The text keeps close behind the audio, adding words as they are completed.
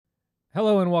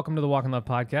Hello and welcome to the Walk in Love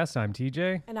podcast. I'm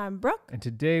TJ. And I'm Brooke. And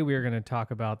today we are going to talk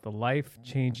about the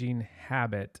life-changing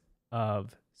habit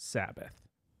of Sabbath.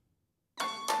 The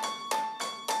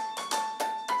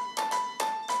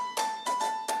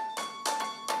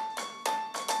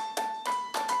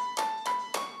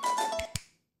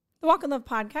Walk in Love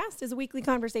podcast is a weekly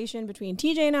conversation between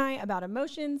TJ and I about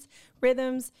emotions,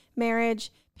 rhythms,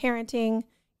 marriage, parenting,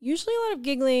 usually a lot of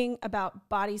giggling about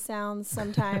body sounds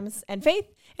sometimes, and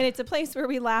faith. And it's a place where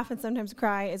we laugh and sometimes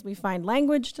cry as we find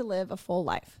language to live a full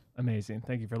life. Amazing.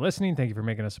 Thank you for listening. Thank you for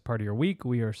making us a part of your week.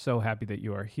 We are so happy that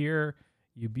you are here,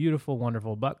 you beautiful,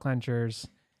 wonderful butt clenchers.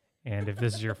 And if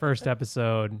this is your first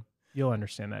episode, you'll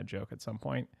understand that joke at some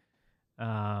point.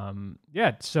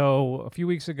 So a few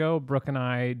weeks ago, Brooke and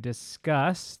I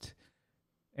discussed,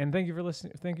 and thank you for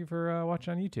listening. Thank you for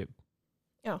watching on YouTube.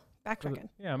 Oh, backtracking.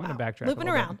 I'm going to backtrack. Looping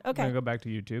around. Okay. I'm going to go back to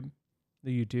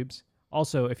the YouTubes.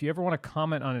 Also, if you ever want to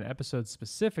comment on an episode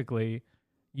specifically,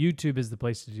 YouTube is the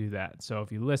place to do that. So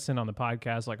if you listen on the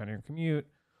podcast, like on your commute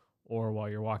or while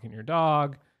you're walking your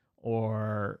dog,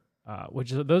 or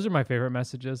those are my favorite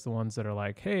messages, the ones that are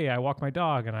like, hey, I walk my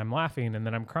dog and I'm laughing and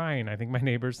then I'm crying. I think my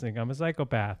neighbors think I'm a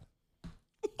psychopath.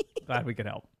 Glad we could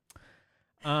help.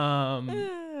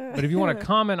 But if you want to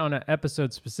comment on an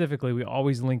episode specifically, we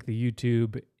always link the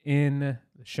YouTube in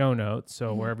the show notes.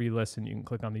 So wherever you listen, you can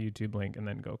click on the YouTube link and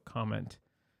then go comment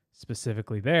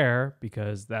specifically there,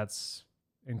 because that's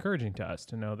encouraging to us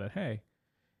to know that, hey.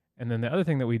 And then the other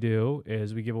thing that we do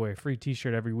is we give away a free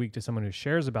t-shirt every week to someone who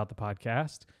shares about the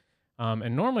podcast.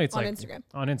 And normally it's on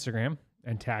Instagram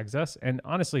and tags us. And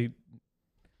honestly,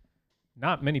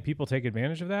 not many people take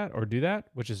advantage of that or do that,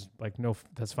 which is like, no,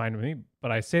 that's fine with me.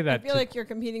 But I say that I feel like you're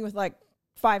competing with like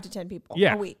 5 to 10 people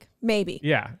a week, maybe.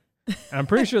 Yeah. And I'm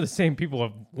pretty sure the same people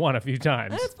have won a few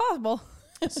times. It's possible.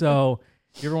 So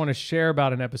if you ever want to share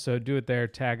about an episode, do it there.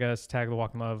 Tag us, tag the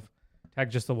Walk in Love,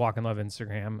 tag just the Walk in Love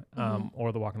Instagram,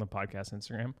 or the Walk in Love podcast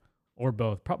Instagram, or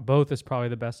both. Both is probably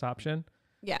the best option.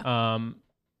 Yeah.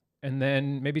 And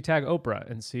then maybe tag Oprah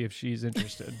and see if she's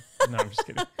interested. No, I'm just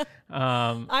kidding.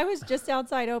 I was just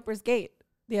outside Oprah's gate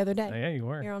the other day. Oh, yeah, you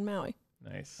were. Here on Maui.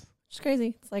 Nice. It's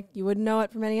crazy. It's like you wouldn't know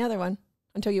it from any other one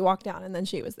until you walk down and then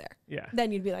she was there. Yeah.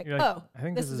 Then you'd be like, oh, I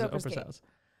think this is Oprah's gate.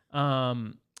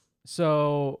 House.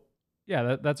 So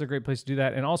yeah, that's a great place to do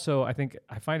that. And also I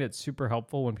find it super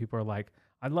helpful when people are like,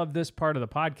 I love this part of the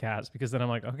podcast, because then I'm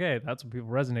like, okay, that's what people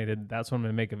resonated. That's what I'm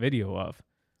going to make a video of.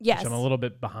 Yes. Which I'm a little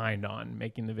bit behind on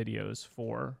making the videos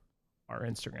for our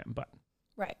Instagram, but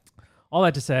right. All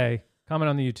that to say, comment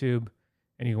on the YouTube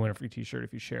and you can win a free t-shirt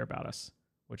if you share about us,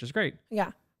 which is great.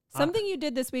 Yeah. Something you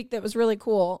did this week that was really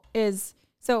cool is,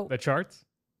 the charts.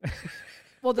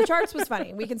 Well, the charts was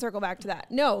funny. We can circle back to that.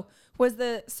 No, was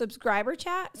the subscriber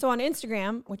chat. So on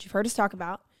Instagram, which you've heard us talk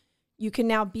about, you can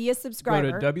now be a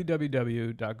subscriber. Go to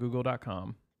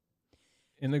www.google.com.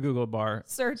 In the Google bar,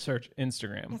 search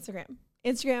Instagram.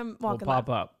 Instagram will pop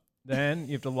up. Then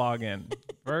you have to log in.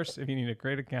 First, if you need to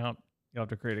create an account, you'll have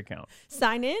to create an account.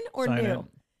 Sign in or Sign new? In.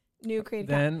 New create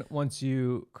account. Then once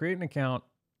you create an account,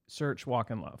 search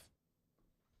Walk in Love.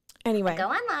 Anyway. I go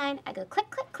online. I go click,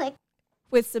 click, click.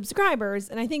 With subscribers,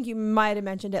 and I think you might have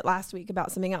mentioned it last week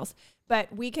about something else,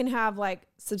 but we can have like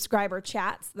subscriber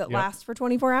chats that last for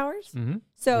 24 hours. Mm-hmm.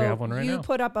 So we have one right you now.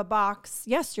 put up a box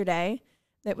yesterday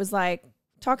that was like,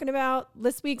 talking about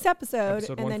this week's episode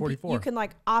and then you can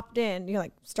like opt in. You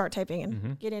like start typing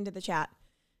and get into the chat.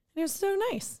 And it was so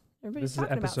nice. Everybody's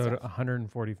talking about stuff. This is episode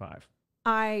 145.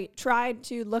 I tried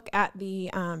to look at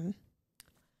the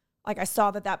I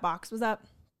saw that box was up,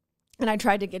 and I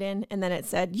tried to get in, and then it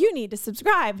said you need to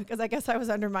subscribe, because I guess I was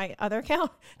under my other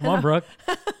account. Come on, Brooke,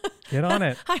 get on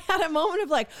it. I had a moment of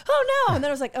like, oh no, and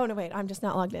then I was like, oh no, wait, I'm just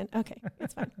not logged in. Okay,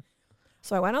 it's fine.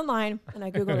 So I went online and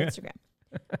I Googled Instagram.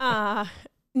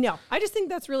 No, I just think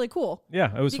that's really cool.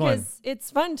 Yeah, it was fun. Because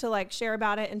it's fun to like share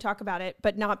about it and talk about it,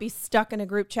 but not be stuck in a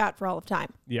group chat for all of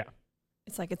time. Yeah.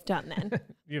 It's like it's done then.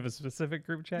 You have a specific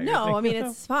group chat? No, I mean,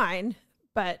 it's fine,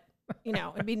 but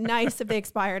it'd be nice if they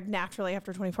expired naturally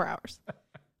after 24 hours.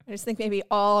 I just think maybe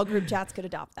all group chats could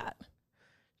adopt that.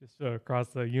 Just across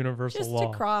the universal law.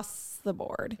 Just across the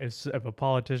board. If a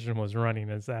politician was running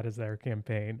as that as their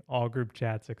campaign, all group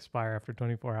chats expire after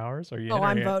 24 hours?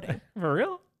 I'm voting. For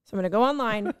real? So I'm going to go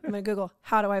online. I'm going to Google,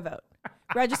 how do I vote?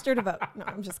 Register to vote. No,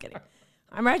 I'm just kidding.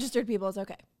 I'm registered, people. It's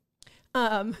okay.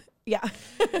 Yeah.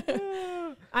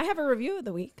 I have a review of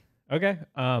the week. Okay.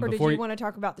 Or did you want to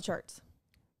talk about the charts?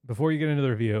 Before you get into the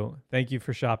review, thank you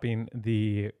for shopping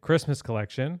the Christmas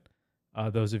collection.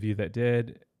 Those of you that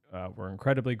did, we're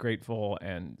incredibly grateful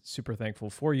and super thankful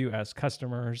for you as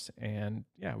customers. And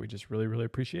yeah, we just really, really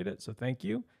appreciate it. So thank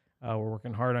you. We're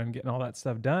working hard on getting all that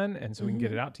stuff done, and so we can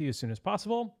get it out to you as soon as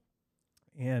possible.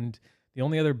 And the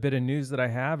only other bit of news that I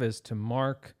have is to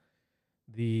mark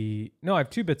I have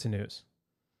 2 bits of news.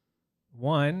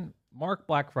 One, mark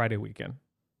Black Friday weekend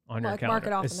on your calendar. Mark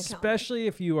it off in the calendar. Especially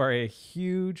if you are a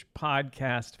huge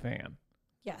podcast fan.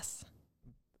 Yes.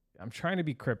 I'm trying to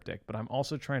be cryptic, but I'm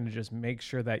also trying to just make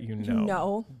sure that you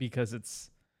know. Because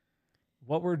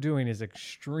what we're doing is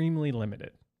extremely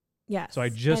limited. Yes. So I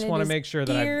just want to make sure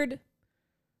that geared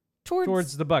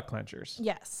towards the butt clenchers.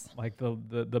 Yes. Like the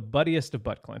buttiest of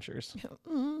butt clenchers.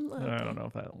 Okay. I don't know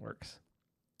if that works.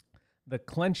 The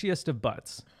clenchiest of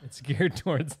butts. It's geared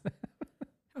towards.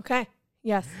 Okay.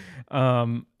 Yes.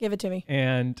 Give it to me.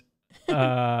 And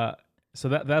so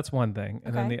that's one thing.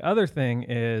 And then Okay. the other thing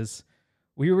is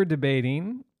we were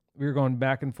going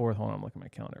back and forth. Hold on, I'm looking at my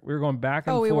calendar. We were going back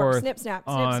and forth. We were. Snip, snap,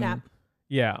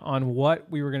 Yeah, on what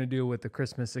we were going to do with the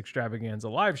Christmas extravaganza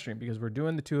live stream, because we're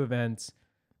doing the 2 events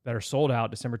that are sold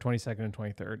out December 22nd and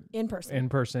 23rd. In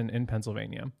person in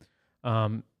Pennsylvania.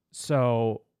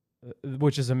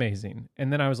 Which is amazing.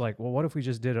 And then I was like, well, what if we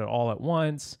just did it all at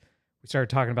once? We started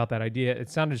talking about that idea. It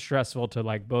sounded stressful to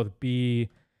like both be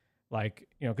like,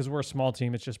 because we're a small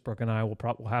team. It's just Brooke and I. We'll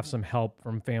have some help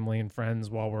from family and friends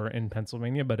while we're in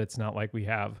Pennsylvania, but it's not like we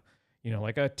have,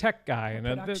 like a tech guy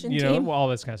and team. all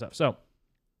this kind of stuff. So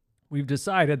we've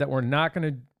decided that we're not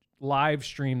going to live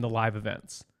stream the live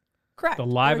events. Correct. The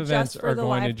live events are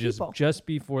going to just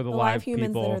be for the live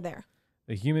humans people, that are there.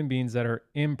 The human beings that are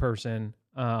in person.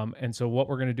 And so what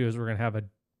we're going to do is we're going to have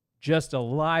just a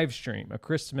live stream, a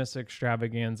Christmas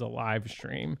extravaganza live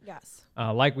stream. Yes.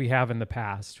 Like we have in the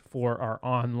past for our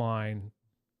online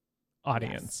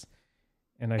audience.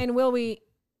 Yes. And will we,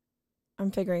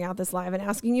 I'm figuring out this live and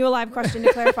asking you a live question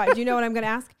to clarify. Do you know what I'm going to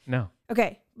ask? No.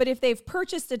 Okay. But if they've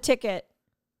purchased a ticket,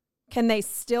 can they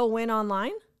still win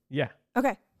online? Yeah.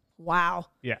 Okay. Wow.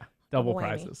 Yeah. Double whammy.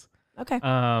 prizes. Okay.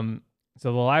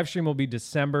 So the live stream will be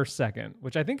December 2nd,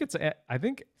 which I think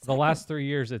the last 3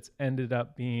 years it's ended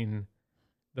up being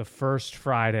the first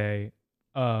Friday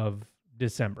of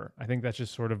December. I think that's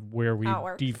just sort of where we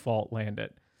default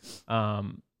landed.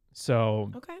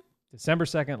 So okay. December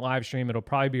 2nd live stream, it'll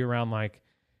probably be around like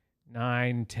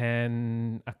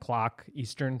 9-10 o'clock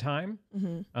Eastern time.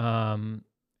 Mm-hmm.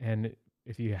 And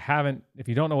if you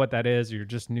don't know what that is, or you're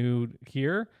just new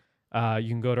here, you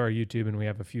can go to our YouTube and we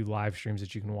have a few live streams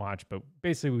that you can watch. But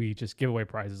basically, we just give away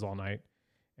prizes all night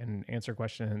and answer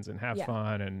questions and have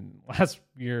fun. And last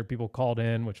year, people called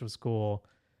in, which was cool.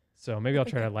 So maybe I'll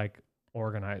try to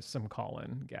organize some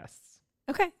call-in guests.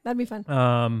 Okay, that'd be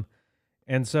fun.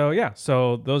 And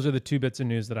so those are the 2 bits of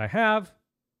news that I have.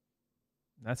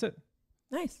 That's it.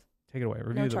 Nice. Take it away.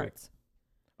 Review no the charts.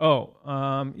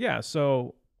 week.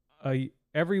 So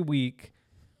every week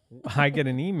I get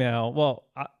an email. Well,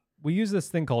 we use this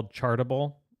thing called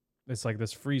Chartable. It's like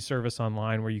this free service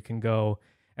online where you can go,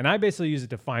 and I basically use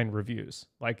it to find reviews.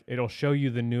 Like it'll show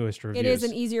you the newest reviews. It is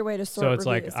an easier way to sort reviews.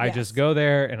 So it's reviews, like I just go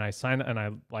there and I sign,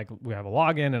 and we have a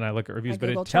login and I look at reviews, but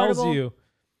it tells Chartable. you.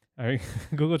 I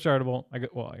Google Chartable. I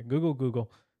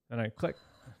Google, then I click,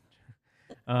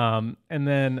 and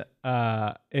then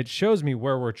it shows me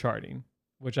where we're charting,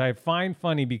 which I find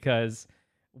funny because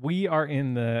we are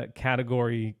in the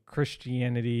category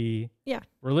Christianity. Yeah.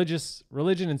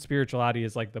 Religion and spirituality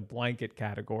is like the blanket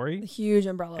category. The huge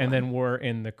umbrella. And then we're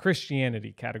in the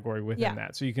Christianity category within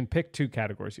that. So you can pick 2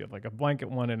 categories. You have like a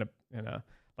blanket one and a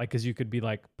because you could be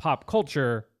like pop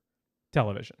culture,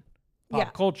 television,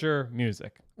 pop culture,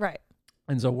 music. Right.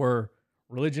 And so we're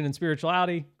religion and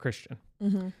spirituality, Christian.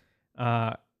 Mm-hmm.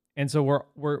 And so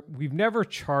we've never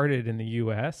charted in the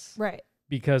U.S. Right.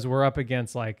 Because we're up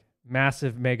against like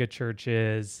massive mega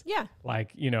churches. Yeah.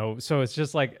 So it's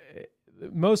just like,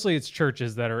 mostly it's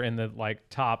churches that are in the like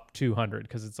top 200.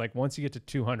 Cause it's like, once you get to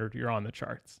 200, you're on the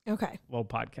charts. Okay. Little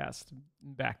podcast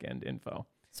back end info.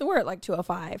 So we're at like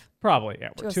 205. Probably. Yeah.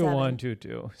 We're 201,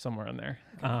 22, somewhere in there.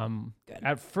 Okay. Good.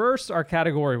 At first our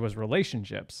category was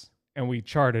relationships and we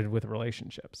charted with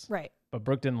relationships. Right. But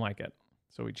Brooke didn't like it.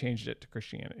 So we changed it to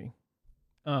Christianity.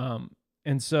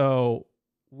 And so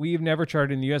we've never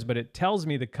charted in the U.S., but it tells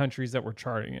me the countries that we're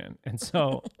charting in. And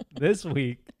so this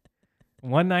week,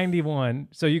 191.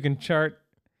 So you can chart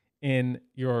in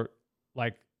your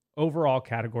like overall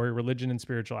category, religion and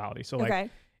spirituality. So like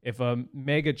if a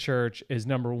mega church is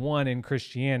number 1 in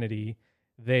Christianity,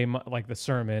 they like the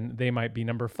sermon, they might be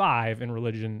number 5 in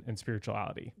religion and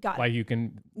spirituality. Got it. Like you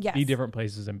can be different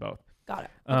places in both. Got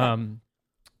it. Okay.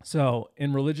 So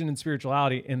in religion and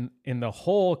spirituality, in the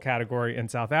whole category in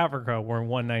South Africa, we're in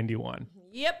 191.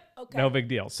 Yep. Okay. No big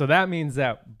deal. So that means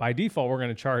that by default, we're going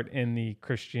to chart in the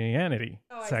Christianity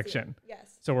section.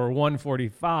 Yes. So we're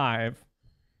 145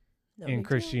 No in big deal.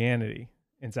 Christianity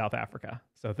in South Africa.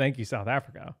 So thank you, South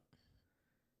Africa.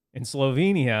 In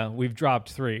Slovenia, we've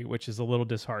dropped 3, which is a little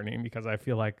disheartening because I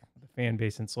feel like the fan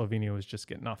base in Slovenia was just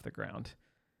getting off the ground.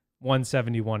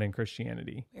 171 in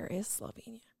Christianity. Where is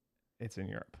Slovenia? It's in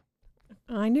Europe.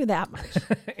 I knew that much.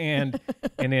 And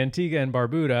in Antigua and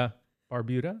Barbuda.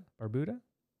 Barbuda's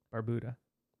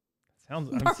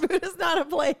not a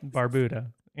place.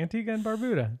 Barbuda. Antigua and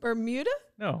Barbuda. Bermuda?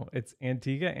 No, it's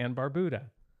Antigua and Barbuda.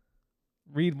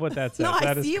 Read what that says. No, I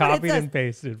that is see what it copied says. and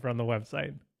pasted from the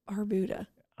website. Barbuda.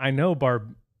 I know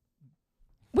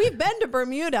We've been to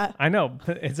Bermuda. I know,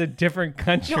 but it's a different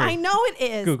country. No, I know it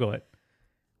is. Google it.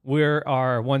 We're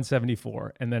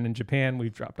 174, and then in Japan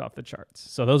we've dropped off the charts.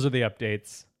 So those are the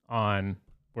updates on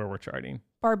where we're charting.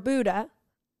 Barbuda,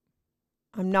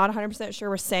 I'm not 100% sure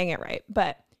we're saying it right,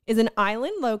 but is an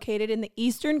island located in the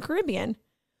Eastern Caribbean,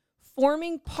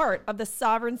 forming part of the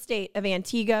sovereign state of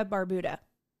Antigua Barbuda.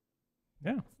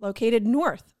 Yeah. Located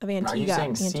north of Antigua. Are you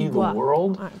saying see the Antigua.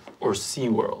 world or Sea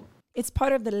World? It's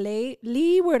part of the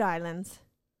Leeward Islands.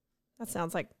 That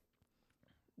sounds like,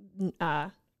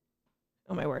 oh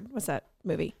my word, what's that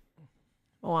movie?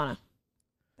 Moana.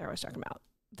 They're always talking about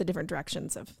the different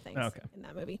directions of things in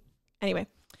that movie. Anyway.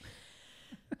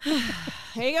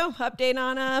 There you go. Update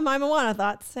on my Moana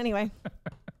thoughts. Anyway.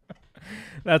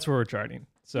 That's where we're charting.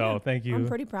 So thank you. I'm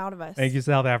pretty proud of us. Thank you,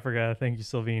 South Africa. Thank you,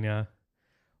 Slovenia.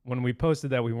 When we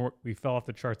posted that we fell off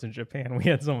the charts in Japan, we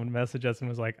had someone message us and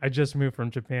was like, I just moved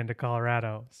from Japan to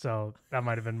Colorado. So that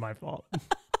might have been my fault. That's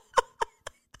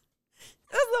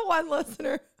the one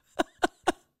listener.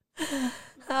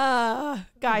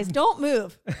 Guys, don't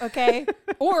move, okay?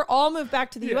 Or all move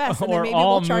back to the U.S. and then maybe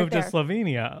we'll chart move there. to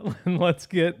Slovenia. Let's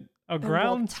get a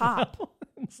ground top.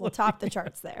 We'll top the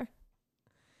charts there.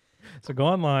 So go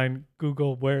online,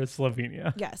 Google where is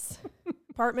Slovenia. Yes.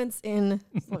 Apartments in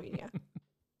Slovenia.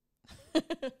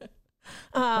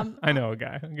 I know a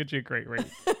guy. I'll get you a great rate.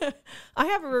 I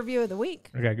have a review of the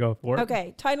week. Okay, go for it.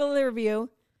 Okay, title of the review,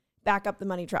 Back Up the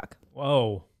Money Truck.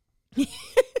 Whoa.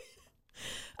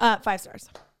 5 stars.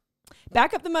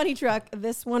 Back Up the Money Truck.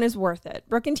 This one is worth it.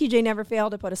 Brooke and TJ never fail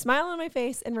to put a smile on my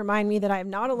face and remind me that I am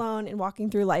not alone in walking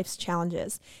through life's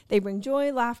challenges. They bring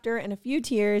joy, laughter, and a few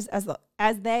tears as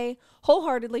they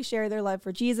wholeheartedly share their love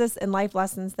for Jesus and life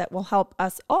lessons that will help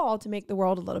us all to make the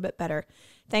world a little bit better.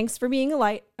 Thanks for being a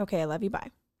light. Okay, I love you. Bye.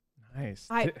 Nice.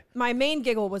 My main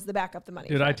giggle was the Back Up the Money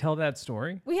Did truck. I tell that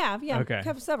story? We have, yeah. Okay. We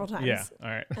have several times. Yeah. All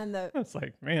right. And It's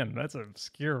like, man, that's an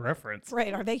obscure reference.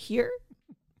 right, are they here?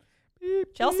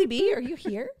 Beep, Chelsea beep, B, are you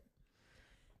here?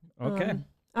 Okay.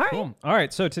 All right. Cool. All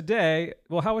right. So today,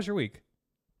 well, how was your week?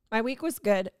 My week was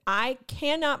good. I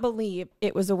cannot believe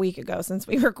it was a week ago since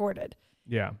we recorded.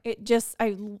 Yeah. It just,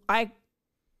 I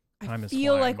Time is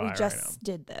feel flying like by we right just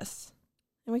did this.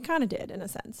 And we kind of did in a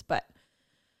sense, but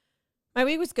my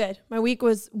week was good. My week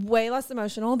was way less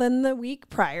emotional than the week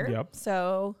prior. Yep.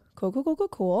 So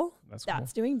cool. That's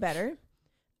That's doing better.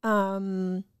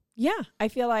 Yeah, I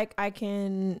feel like I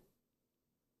can,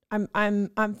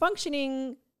 I'm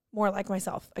functioning more like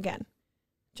myself again.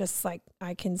 Just like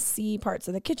I can see parts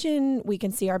of the kitchen. We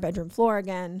can see our bedroom floor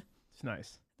again. It's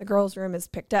nice. The girls' room is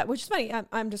picked up, which is funny.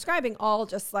 I'm describing all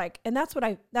just like, and that's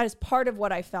what that is part of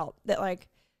what I felt that like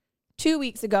 2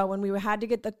 weeks ago when we had to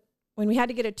get a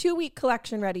 2-week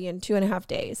collection ready in 2.5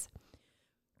 days,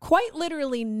 quite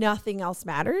literally nothing else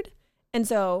mattered. And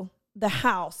so the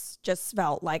house just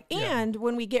felt like, and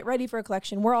when we get ready for a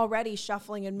collection, we're already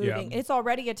shuffling and moving. Yeah. It's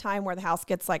already a time where the house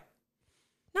gets like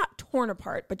not torn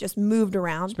apart, but just moved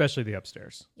around. Especially the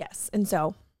upstairs. Yes. And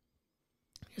so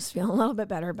just feeling a little bit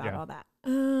better about all that.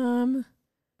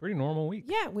 Pretty normal week.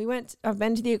 Yeah, I've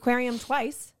been to the aquarium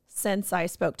twice since I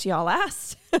spoke to y'all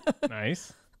last.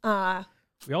 Nice.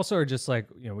 We also are just like,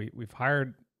 we've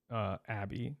hired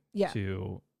Abby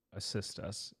to assist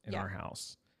us in our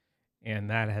house.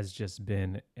 And that has just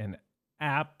been an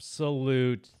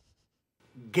absolute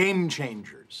game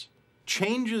changers.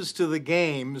 Changes to the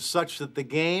game such that the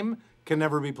game can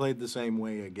never be played the same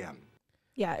way again.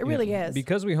 Yeah, it really is.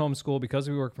 Because we homeschool, because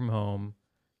we work from home,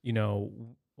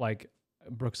 like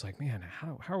Brooke's like, man,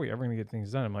 how are we ever going to get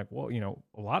things done? I'm like, well,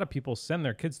 a lot of people send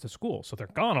their kids to school, so they're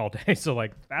gone all day. So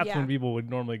like that's when people would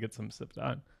normally get some stuff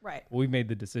done. Right. Well, we've made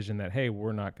the decision that, hey,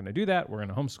 we're not going to do that. We're going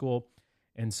to homeschool.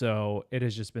 And so it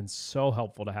has just been so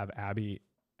helpful to have Abby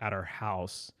at our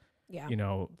house. Yeah.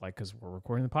 Like, because we're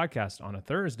recording the podcast on a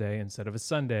Thursday instead of a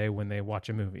Sunday when they watch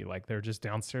a movie. Like, they're just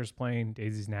downstairs playing,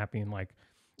 Daisy's napping. Like,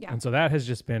 and so that has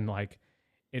just been like,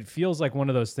 it feels like one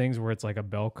of those things where it's like a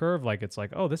bell curve. Like, it's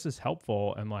like, oh, this is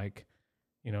helpful. And like,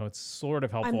 it's sort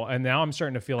of helpful. And now I'm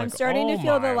starting to feel like, I'm starting to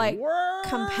feel the like word.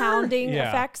 compounding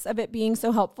effects of it being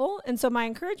so helpful. And so my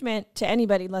encouragement to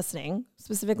anybody listening,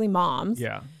 specifically moms,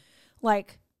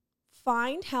 like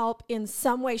find help in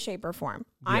some way, shape, or form.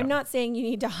 I'm not saying you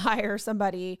need to hire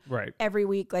somebody every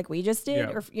week like we just did,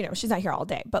 or, she's not here all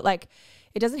day, but like,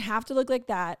 it doesn't have to look like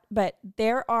that. But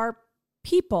there are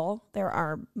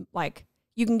like,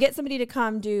 you can get somebody to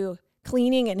come do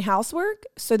cleaning and housework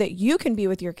so that you can be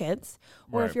with your kids.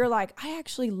 Or if you're like, I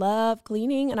actually love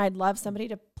cleaning and I'd love somebody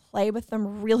to play with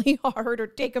them really hard or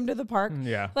take them to the park.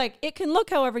 Like, it can look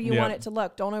however you want it to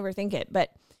look. Don't overthink it,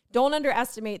 but don't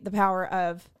underestimate the power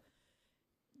of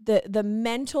the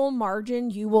mental margin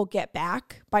you will get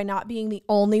back by not being the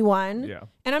only one.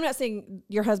 And I'm not saying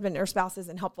your husband or spouse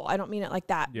isn't helpful. I don't mean it like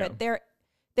that, but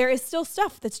there is still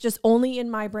stuff that's just only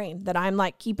in my brain that I'm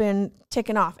like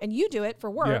ticking off, and you do it for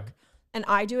work and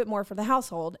I do it more for the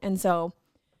household. And so,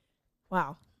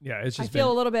 wow. Yeah. It's just I feel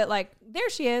a little bit like, there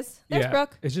she is. There's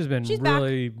Brooke. It's just been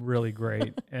really, really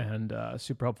great and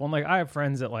super helpful. And like, I have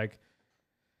friends that like,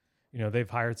 they've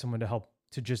hired someone to help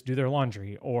to just do their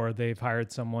laundry, or they've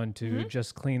hired someone to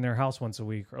just clean their house once a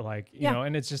week, or like, you know,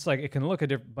 and it's just like, it can look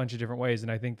a bunch of different ways. And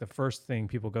I think the first thing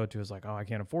people go to is like, oh, I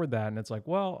can't afford that. And it's like,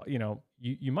 well,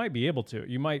 you might be able to,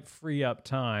 you might free up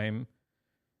time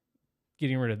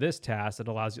getting rid of this task that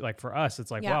allows you, like for us, it's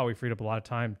like, wow, we freed up a lot of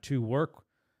time to work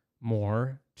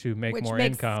more, to make more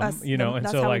income, and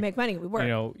that's so how we make money. We work.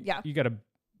 You got to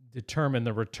determine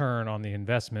the return on the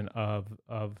investment of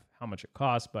how much it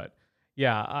costs. But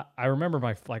yeah, I remember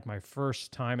my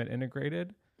first time at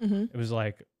Integrated. It was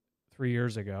like 3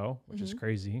 years ago, which is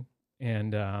crazy.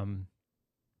 And one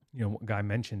guy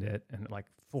mentioned it, and like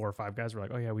 4 or 5 guys were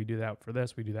like, "Oh yeah, we do that for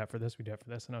this, we do that for this, we do that for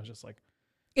this," and I was just like.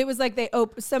 It was like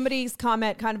somebody's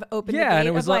comment kind of opened the gate and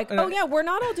it was of like, oh yeah, we're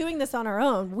not all doing this on our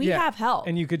own. We have help.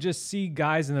 And you could just see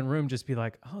guys in the room just be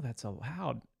like, oh, that's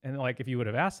allowed. And like, if you would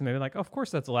have asked them, they'd be like, oh, of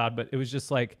course that's allowed. But it was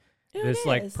just like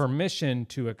like permission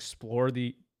to explore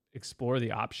the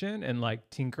option and like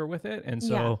tinker with it. And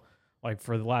so like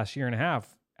for the last year and a half,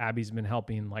 Abby's been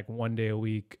helping like 1 day a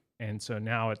week. And so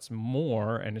now it's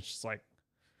more, and it's just like,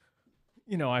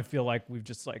 I feel like we've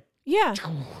just like. Yeah.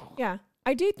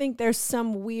 I do think there's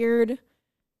some weird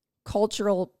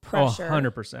cultural pressure.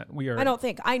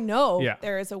 100%. I know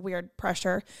there is a weird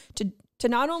pressure to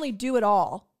not only do it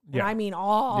all, and I mean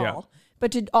all,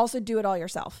 but to also do it all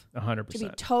yourself. 100%. To be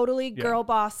totally girl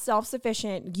boss,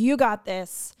 self-sufficient. You got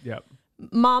this. Yep.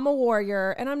 Mama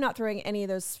warrior. And I'm not throwing any of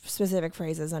those specific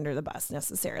phrases under the bus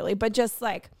necessarily, but just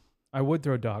like. I would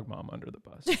throw dog mom under the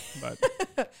bus,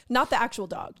 but. Not the actual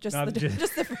dog, just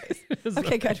the phrase.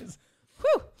 Okay, good.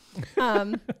 Whew.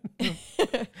 And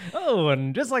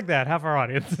just like that, half our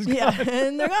audience is gone.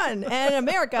 And they're gone. And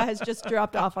America has just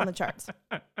dropped off on the charts.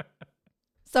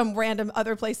 Some random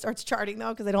other place starts charting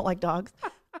though, because they don't like dogs.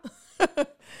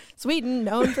 Sweden,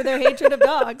 known for their hatred of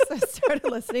dogs, started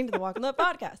listening to the Walk in Love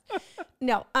podcast.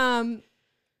 No,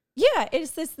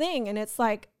 it's this thing, and it's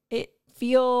like, it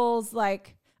feels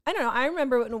like, I don't know. I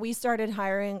remember when we started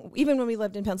hiring, even when we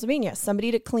lived in Pennsylvania,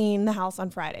 somebody to clean the house on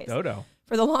Fridays. Dodo.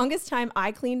 For the longest time,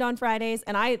 I cleaned on Fridays,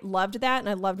 and I loved that, and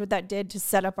I loved what that did to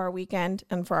set up our weekend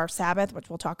and for our Sabbath, which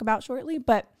we'll talk about shortly.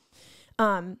 But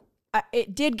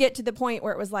it did get to the point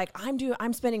where it was like,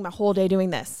 I'm spending my whole day doing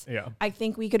this. Yeah. I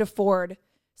think we could afford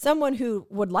someone who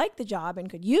would like the job and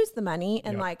could use the money,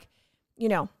 and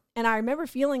and I remember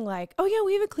feeling like, oh yeah,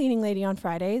 we have a cleaning lady on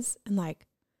Fridays, and like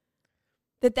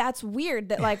that's weird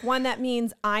that like, one, that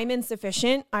means I'm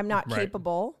insufficient, I'm not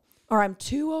capable. Or I'm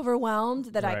too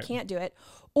overwhelmed that I can't do it.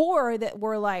 Or that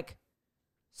we're like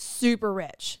super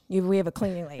rich. We have a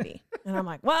cleaning lady. And I'm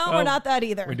like, well, we're not that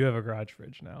either. We do have a garage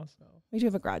fridge now. So we do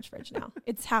have a garage fridge now.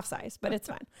 It's half size, but it's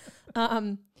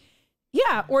fine.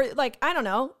 Or like, I don't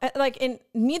know. Like, and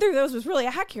neither of those was really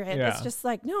accurate. Yeah. It's just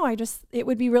like, no, it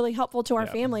would be really helpful to our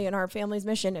family and our family's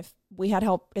mission if we had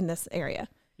help in this area.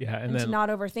 Yeah, and then to not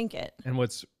overthink it. And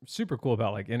what's super cool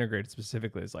about like Integrated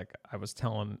specifically is like, I was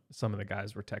telling some of the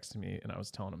guys were texting me, and I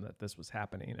was telling them that this was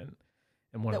happening,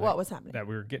 and what was happening, that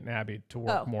we were getting Abby to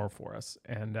work more for us,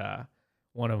 and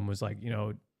one of them was like,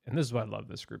 and this is why I love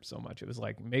this group so much. It was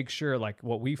like, make sure, like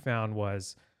what we found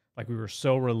was like, we were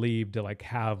so relieved to like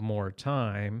have more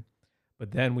time, but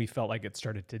then we felt like it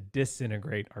started to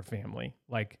disintegrate our family.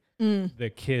 Like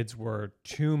the kids were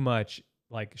too much.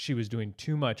 Like she was doing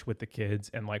too much with the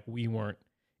kids, and like we weren't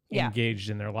engaged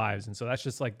in their lives. And so that's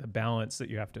just like the balance that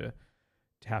you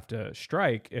have to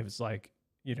strike. It's like,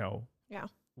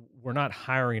 we're not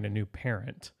hiring a new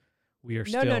parent. We are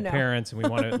still parents, and we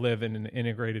want to live in an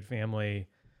integrated family.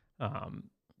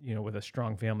 with a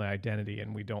strong family identity,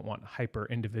 and we don't want hyper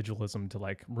individualism to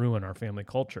like ruin our family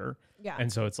culture. Yeah.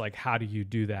 And so it's like, how do you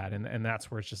do that? And that's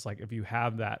where it's just like, if you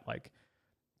have that like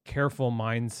careful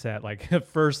mindset, like the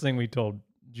first thing we told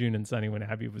June and Sunny when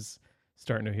Abby was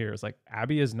starting to hear is like,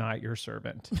 Abby is not your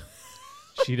servant.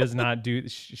 She does not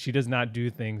do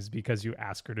things because you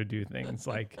ask her to do things,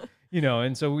 like,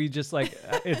 and so we just like,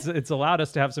 it's allowed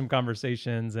us to have some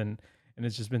conversations, and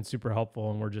it's just been super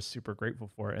helpful, and we're just super grateful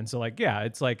for it. And so like, yeah,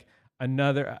 it's like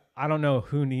another, I don't know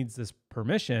who needs this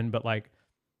permission, but like,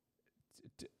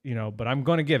 but I'm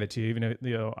going to give it to you, even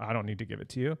if, I don't need to give it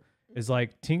to you, is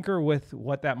like tinker with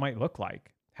what that might look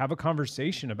like. Have a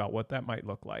conversation about what that might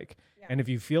look like. Yeah. And if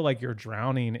you feel like you're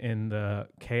drowning in the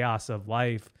chaos of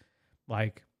life,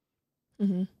 like,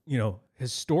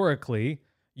 historically,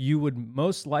 you would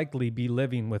most likely be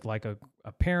living with like a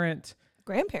parent,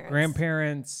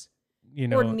 grandparents, or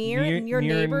your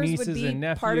neighbors nieces would be and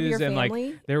nephews, part of your and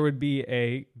family. like there would be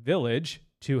a village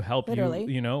to help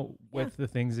Literally. you, with the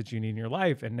things that you need in your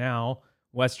life. And now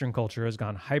Western culture has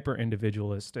gone hyper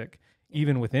individualistic.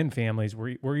 Even within families,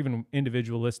 we're even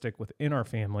individualistic within our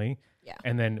family. Yeah.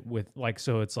 And then with like,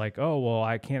 so it's like, oh, well,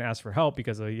 I can't ask for help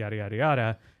because of yada, yada,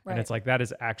 yada. Right. And it's like, that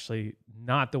is actually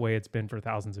not the way it's been for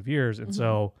thousands of years. And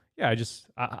so, yeah,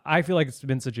 I feel like it's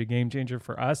been such a game changer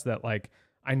for us that like,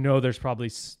 I know there's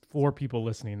probably 4 people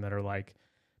listening that are like,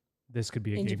 this could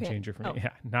be a game changer for me.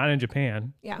 Yeah. Not in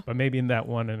Japan. Yeah. But maybe in that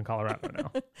one in Colorado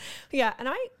now. Yeah. And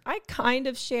I kind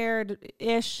of shared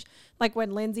ish, like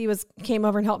when Lindsay came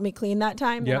over and helped me clean that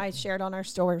time. Yep. And I shared on our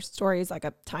stories, like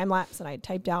a time lapse, and I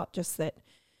typed out just that,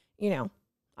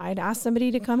 I'd asked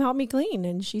somebody to come help me clean,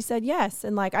 and she said yes.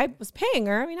 And like, I was paying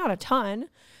her, I mean, not a ton,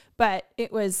 but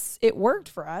it worked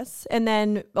for us. And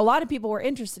then a lot of people were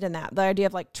interested in that, the idea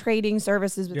of like trading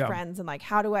services with friends, and like,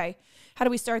 how do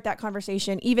we start that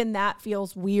conversation? Even that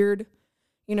feels weird,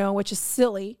 which is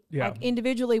silly. Yeah. Like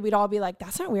individually, we'd all be like,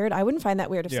 that's not weird. I wouldn't find that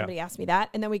weird if somebody asked me that.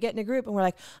 And then we get in a group and we're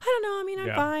like, I don't know. I mean,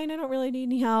 I'm fine. I don't really need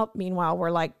any help. Meanwhile,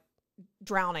 we're like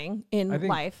drowning in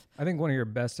life. I think one of your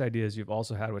best ideas you've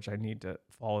also had, which I need to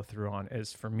follow through on,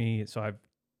 is for me. So I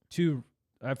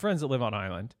have friends that live on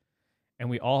island, and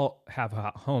we all have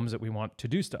homes that we want to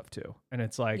do stuff to. And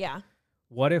it's like,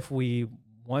 what if we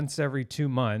once every 2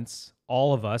 months,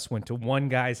 all of us went to one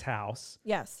guy's house.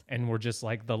 Yes. And we're just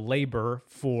like the labor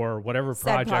for whatever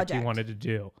project you wanted to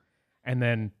do. And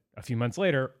then a few months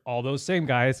later, all those same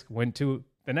guys went to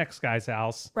the next guy's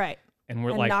house. Right. And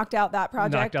we're like knocked out that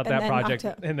project.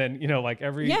 And then, like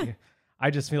I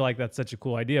just feel like that's such a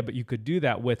cool idea, but you could do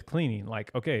that with cleaning.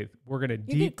 Like, okay, we're going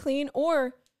to You could clean,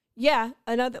 or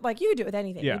another, like you could do it with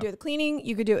anything. You could do it with cleaning.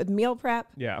 You could do it with meal prep.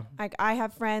 Yeah. Like I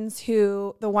have friends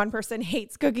who the one person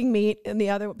hates cooking meat and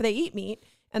but they eat meat,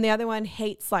 and the other one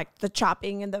hates like the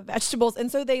chopping and the vegetables.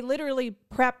 And so they literally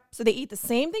prep. So they eat the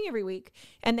same thing every week,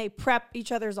 and they prep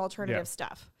each other's alternative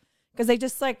stuff, because they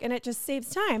just and it just saves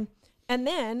time. And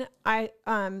then I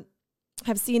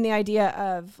have seen the idea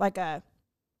of like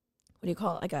what do you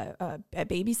call it? Like a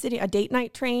babysitting, a date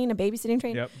night train, a babysitting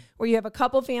train, where you have a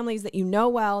couple families that you know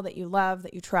well, that you love,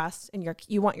 that you trust, and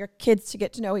you want your kids to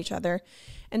get to know each other.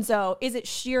 And so is it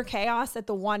sheer chaos at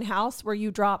the one house where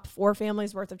you drop 4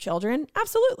 families worth of children?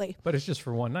 Absolutely. But it's just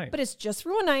for one night. And it's just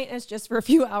for a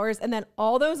few hours. And then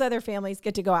all those other families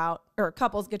get to go out, or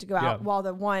couples get to go out while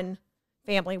the one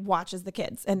family watches the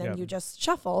kids. And then you just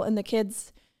shuffle, and the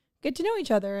kids get to know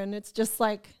each other. And it's just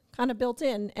like kind of built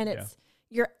in, and it's,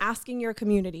 you're asking your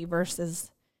community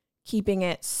versus keeping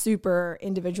it super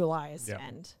individualized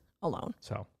and alone.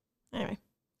 So anyway,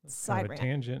 side rant.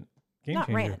 Tangent. Not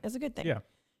rant. It's a good thing. Yeah.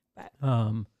 But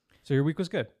so your week was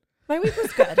good. My week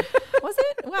was good. Was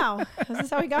it? Wow. Is this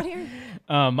how we got here?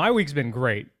 My week's been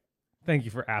great. Thank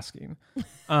you for asking.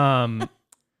 Over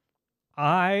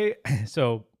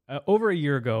a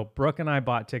year ago, Brooke and I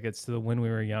bought tickets to the When We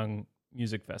Were Young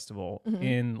music festival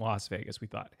in Las Vegas. We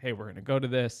thought, hey, we're going to go to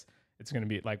this. It's going to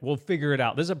be like, we'll figure it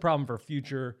out. This is a problem for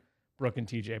future Brooke and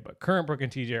TJ, but current Brooke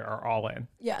and TJ are all in.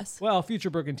 Yes. Well,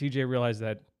 future Brooke and TJ realized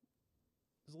that it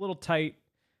was a little tight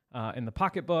in the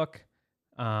pocketbook.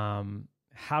 How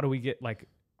do we get, like,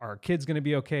 our kids going to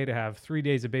be okay to have 3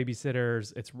 days of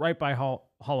babysitters? It's right by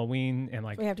Halloween, and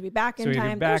like we have to be back in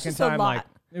time. Like,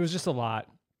 it was just a lot.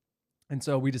 And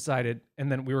so we decided,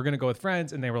 and then we were going to go with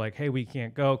friends, and they were like, hey, we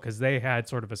can't go, because they had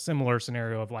sort of a similar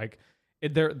scenario of like,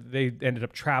 they ended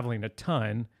up traveling a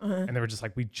ton, and they were just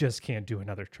like, we just can't do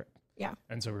another trip. Yeah.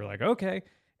 And so we were like, okay.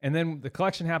 And then the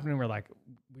collection happened, and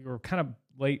we were kind of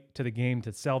late to the game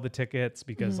to sell the tickets,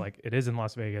 because like it is in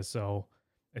Las Vegas, so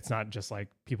it's not just like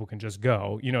people can just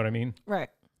go, you know what I mean? Right.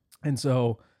 And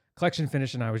so collection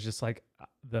finished, and I was just like,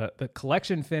 the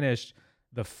collection finished,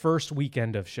 the first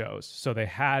weekend of shows. So they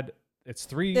had, it's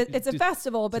a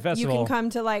festival, but you can come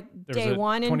to like day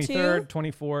 1 and 2. 23rd,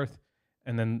 24th,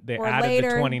 and then they or added later,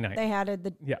 the 29th. They added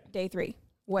the day 3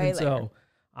 way and later. So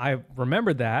I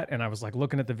remembered that, and I was like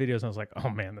looking at the videos, and I was like, oh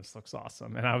man, this looks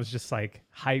awesome. And I was just like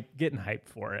getting hyped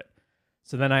for it.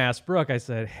 So then I asked Brooke, I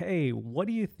said, hey, what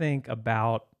do you think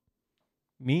about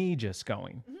me just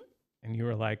going? Mm-hmm. And you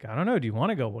were like, I don't know. Do you want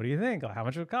to go? What do you think? Like, how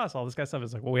much it would cost? All this kind of stuff.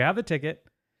 It's like, well, we have the ticket.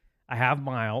 I have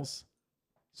miles.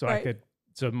 So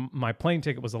so my plane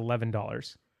ticket was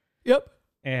 $11. Yep.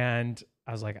 And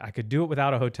I was like, I could do it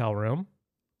without a hotel room.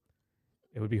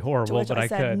 It would be horrible, but I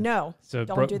could. No, so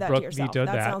don't do that Brooke to yourself. Vetoed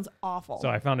that sounds awful. So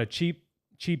I found a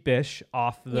cheapish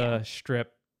off the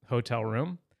strip hotel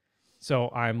room. So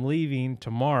I'm leaving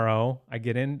tomorrow. I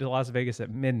get into Las Vegas at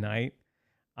midnight.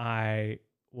 I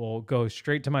will go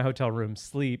straight to my hotel room,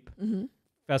 sleep. Mm-hmm.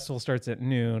 Festival starts at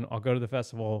noon. I'll go to the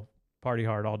festival, party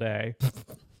hard all day,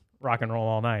 rock and roll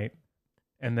all night,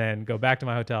 and then go back to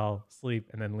my hotel, sleep,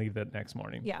 and then leave the next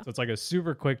morning. Yeah. So it's like a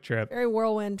super quick trip. Very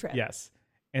whirlwind trip. Yes.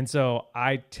 And so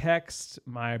I text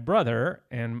my brother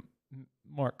and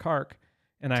Mark Kark,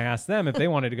 and I asked them if they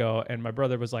wanted to go. And my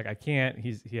brother was like, I can't.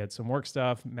 He had some work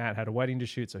stuff. Matt had a wedding to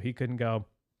shoot, so he couldn't go.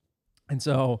 And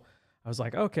so I was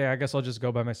like, okay, I guess I'll just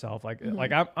go by myself. Like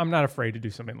I'm not afraid to do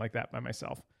something like that by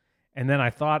myself. And then I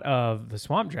thought of the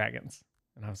Swamp Dragons,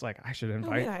 and I was like, I should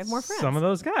invite I have more friends. some of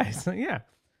those guys. Yeah.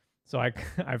 So I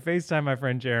FaceTime my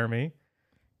friend Jeremy,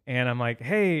 and I'm like,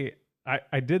 hey,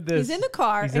 I did this. He's in the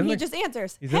car, and he just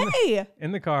answers, hey!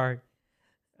 In the car.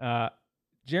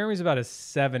 Jeremy's about as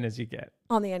 7 as you get.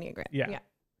 On the Enneagram. Yeah.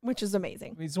 Which is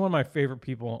amazing. He's one of my favorite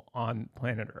people on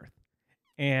planet Earth.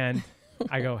 And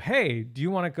I go, hey, do you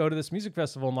want to go to this music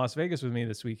festival in Las Vegas with me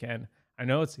this weekend? I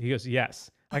know he goes, yes.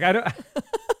 Like, I don't.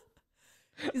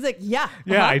 He's like, yeah.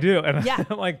 Yeah, I do. And yeah.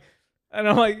 I'm like,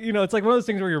 it's like one of those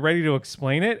things where you're ready to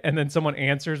explain it, and then someone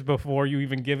answers before you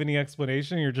even give any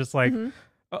explanation. You're just like,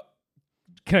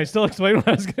 can I still explain what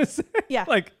I was going to say? Yeah.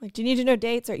 Like, do you need to know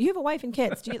dates, or you have a wife and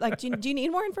kids? Do you need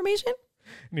more information?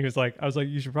 And I was like,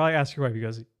 you should probably ask your wife. He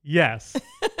goes, yes.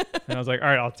 And I was like, all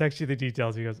right, I'll text you the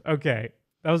details. He goes, okay.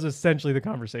 That was essentially the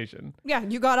conversation. Yeah.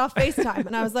 You got off FaceTime,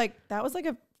 and I was like, that was like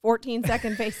a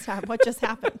 14-second FaceTime. What just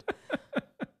happened?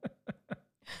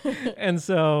 And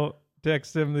so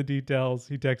text him the details.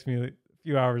 He texted me a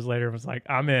few hours later and was like,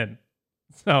 I'm in.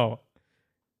 So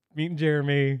meeting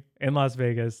Jeremy in Las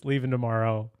Vegas, leaving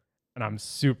tomorrow, and I'm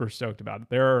super stoked about it.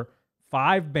 There are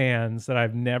 5 bands that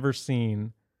I've never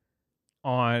seen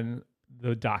on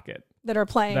the docket that are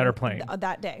playing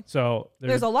that day. So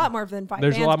there's a lot more than 5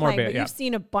 bands a lot more playing, but you've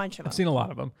seen a bunch of them. I've seen a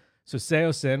lot of them. So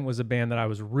Seo Sin was a band that I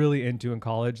was really into in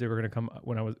college. They were going to come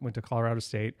when I went to Colorado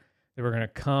State. They were going to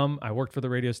come. I worked for the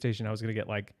radio station. I was going to get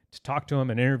to talk to them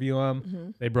and interview them. Mm-hmm.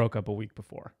 They broke up a week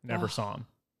before. Never saw them.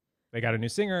 They got a new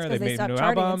singer. They made new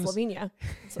albums. In Slovenia.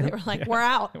 So they were like, we're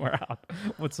out. We're out.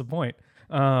 What's the point?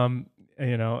 And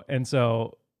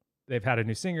so they've had a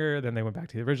new singer. Then they went back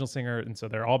to the original singer. And so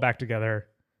they're all back together.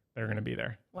 They're going to be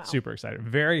there. Wow. Super excited.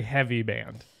 Very heavy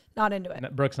band. Not into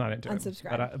it. Brooke's not into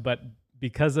Unsubscribe. it. But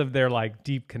because of their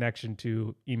deep connection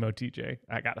to emo TJ,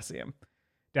 I got to see him.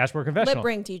 Dashboard Confessional. Lip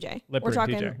ring TJ. We're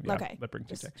talking, TJ. Yeah, okay. Lip ring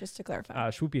TJ. Just to clarify.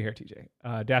 Swoopy hair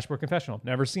TJ. Dashboard Confessional.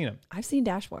 Never seen him. I've seen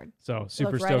Dashboard. So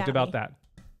super stoked about that.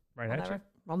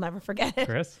 I'll never forget it.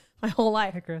 Chris? My whole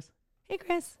life. Hey, Chris. Hey,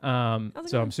 Chris. So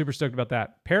I'm super stoked about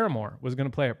that. Paramore was going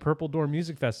to play at Purple Door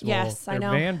Music Festival. Yes, I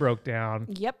know. Their van broke down.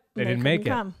 Yep. They didn't make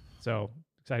it. So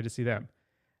excited to see them.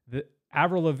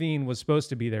 Avril Lavigne was supposed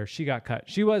to be there. She got cut.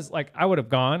 She was I would have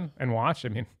gone and watched. I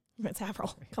mean, it's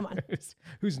Avril. Come on.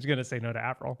 Who's going to say no to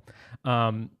Avril?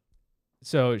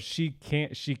 So she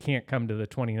can't come to the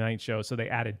 29th show. So they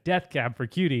added Death Cab for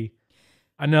Cutie.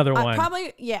 Another one.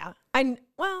 Probably, yeah. I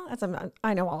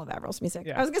know all of Avril's music.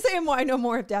 Yeah. I was going to say I know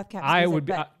more of Death Cab's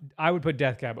music. I would put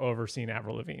Death Cab over seeing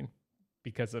Avril Lavigne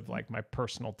because of my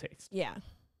personal taste. Yeah.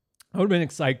 I would have been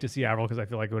excited to see Avril because I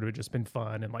feel like it would have just been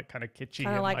fun and kind of kitschy.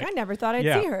 Kind of I never thought I'd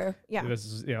see her. Yeah. This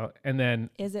is, and then.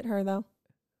 Is it her though?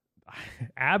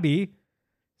 Abby.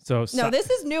 No, this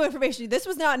is new information. This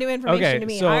was not new information to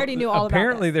me. I already knew all about this.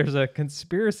 Apparently there's a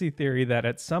conspiracy theory that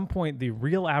at some point the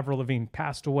real Avril Lavigne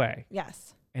passed away.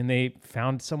 Yes. And they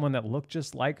found someone that looked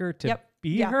just like her to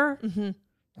be her? Mm-hmm.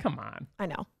 Come on. I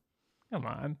know. Come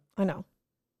on. I know.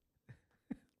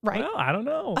 Right. Well, I don't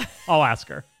know. I'll ask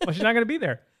her. Well, she's not going to be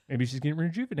there. Maybe she's getting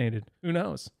rejuvenated. Who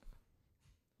knows?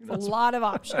 A lot of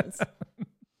options.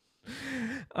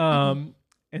 And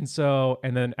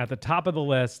then at the top of the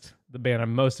list, the band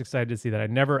I'm most excited to see that I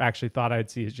never actually thought I'd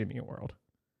see is Jimmy Eat World.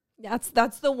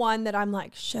 That's the one that I'm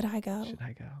like, should I go? Should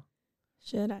I go?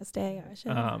 Should I stay? Or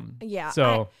should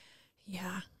So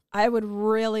I would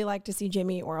really like to see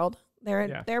Jimmy Eat World.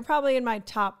 They're probably in my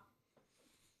top.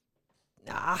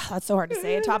 That's so hard to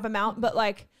say a top amount, but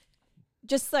like,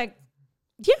 just like,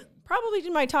 probably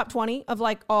in my top 20 of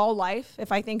like all life.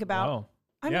 If I think about, Whoa.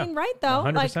 I mean, right though,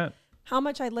 100%. like how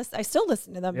much I still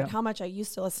listen to them, Yeah. but how much I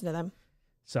used to listen to them.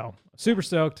 So super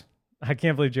stoked. I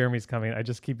can't believe Jeremy's coming. I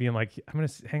just keep being like, I'm going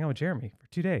to hang out with Jeremy for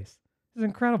 2 days. This is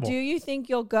incredible. Do you think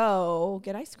you'll go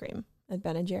get ice cream at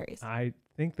Ben and Jerry's? I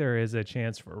think there is a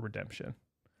chance for redemption.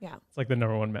 Yeah. It's like the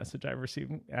number one message I've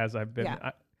received as I've been.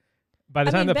 Yeah. By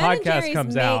the time the Ben and podcast Jerry's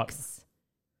comes out. makes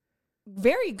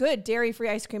very good dairy-free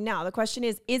ice cream now. The question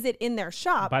is it in their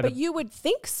shop? But you would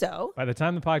think so. By the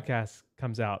time the podcast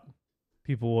comes out,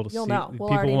 people will You'll see. know. We'll people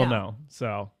already will know.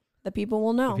 So The people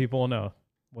will know. the people will know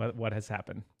what has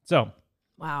happened. So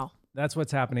Wow. that's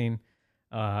what's happening.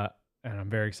 And I'm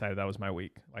very excited. That was my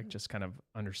week. Like just kind of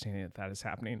understanding that is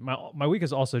happening. My week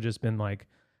has also just been like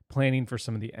planning for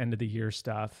some of the end of the year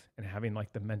stuff and having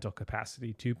like the mental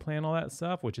capacity to plan all that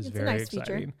stuff, which is It's a very nice feature.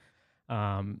 exciting.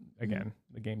 Again,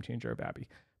 the game changer of Abby.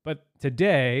 But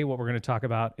today, what we're going to talk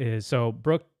about is, so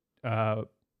Brooke,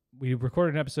 we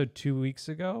recorded an episode 2 weeks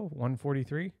ago,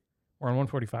 143. We're on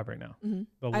 145 right now. Mhm.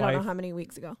 The I don't know how many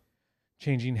weeks ago.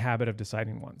 changing habit of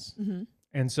deciding once. Mm-hmm.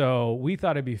 And so we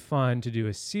thought it'd be fun to do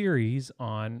a series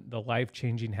on the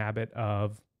life-changing habit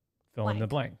of fill in the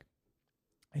blank.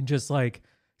 And just like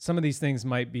some of these things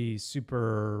might be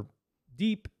super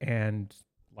deep and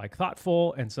like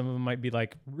thoughtful, and some of them might be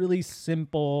like really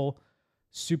simple,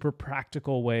 super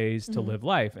practical ways to live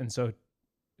life. And so,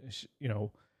 you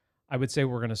know, I would say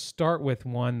we're going to start with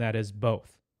one that is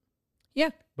both. Yeah.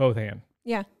 Both and.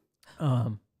 Yeah.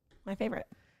 My favorite.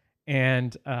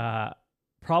 And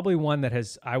probably one that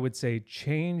has, I would say,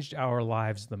 changed our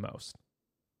lives the most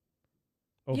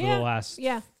over the last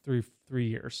 3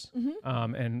 years.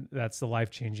 Mm-hmm. And that's the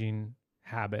life-changing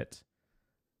habit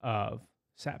of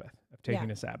Sabbath, of taking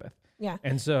a Sabbath. Yeah.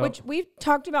 And so, which we've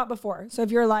talked about before. So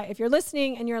if you're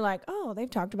listening and you're like, oh, they've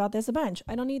talked about this a bunch,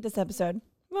 I don't need this episode.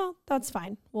 Well, that's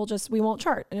fine. We won't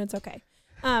chart and it's okay.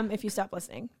 If you stop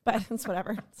listening, but it's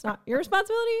whatever. It's not your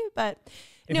responsibility, but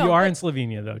if you are in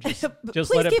Slovenia though,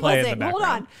 just let it play in the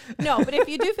background. Hold on. No, but if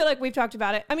you do feel like we've talked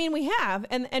about it, I mean, we have,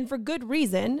 and for good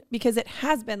reason, because it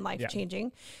has been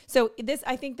life-changing. So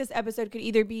I think this episode could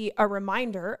either be a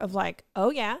reminder of like,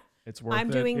 oh yeah, it's worth I'm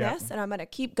it. doing this and I'm going to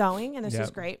keep going and this is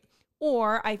great.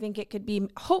 Or I think it could be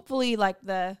hopefully like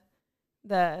the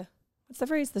what's the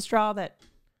phrase? The straw that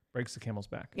breaks the camel's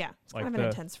back. Yeah. It's like kind of an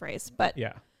intense phrase, but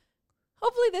yeah.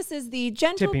 Hopefully this is the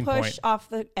gentle Tipping push point. off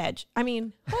the edge. I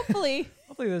mean, hopefully.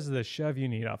 Hopefully this is the shove you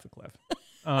need off the cliff.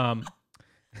 Not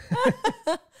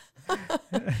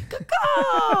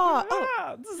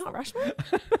Rushmore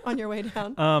on your way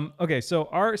down. Okay, so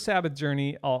our Sabbath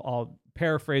journey, I'll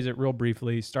paraphrase it real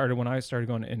briefly, started when I started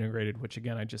going to Integrated, which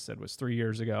again, I just said was 3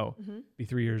 years ago, be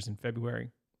 3 years in February.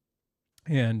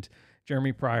 And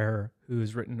Jeremy Pryor, who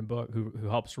has written a book, who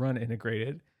helps run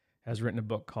Integrated, has written a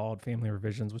book called Family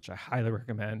Revisions, which I highly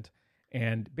recommend,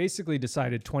 and basically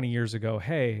decided 20 years ago,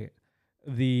 hey,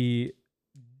 the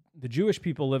Jewish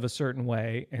people live a certain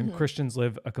way and Christians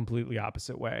live a completely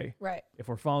opposite way. Right. If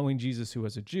we're following Jesus, who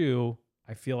was a Jew,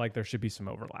 I feel like there should be some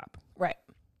overlap. Right.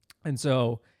 And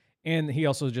so, and he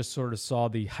also just sort of saw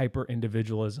the hyper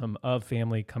individualism of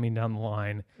family coming down the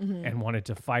line and wanted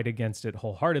to fight against it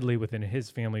wholeheartedly within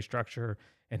his family structure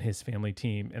and his family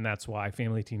team. And that's why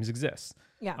family teams exist.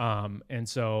 Yeah. And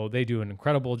so they do an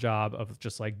incredible job of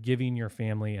just like giving your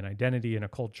family an identity and a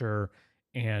culture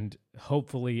and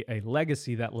hopefully a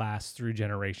legacy that lasts through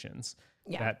generations.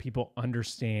 That people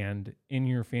understand in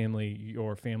your family,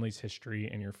 your family's history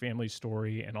and your family's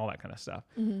story and all that kind of stuff.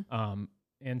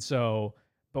 And so,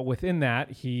 but within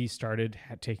that, he started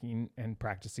taking and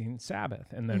practicing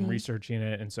Sabbath and then researching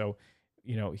it. And so,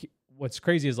 you know, what's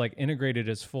crazy is like Integrated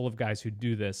is full of guys who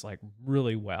do this like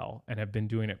really well and have been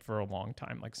doing it for a long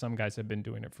time. Like some guys have been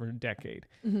doing it for a decade.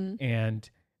 And,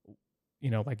 you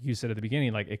know, like you said at the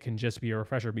beginning, like it can just be a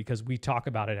refresher because we talk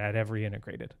about it at every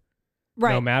Integrated.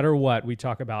 Right. No matter what, we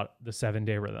talk about the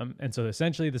 7-day rhythm. And so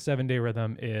essentially the 7-day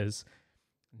rhythm is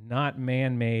not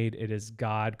man-made, it is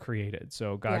God created.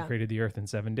 So God created the earth in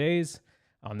 7 days,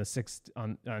 on 6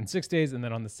 days, and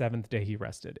then on the 7th day he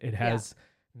rested. It has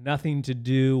nothing to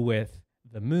do with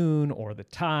the moon or the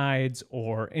tides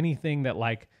or anything that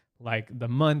like the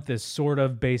month is sort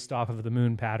of based off of the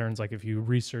moon patterns. Like if you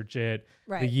research it,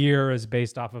 the year is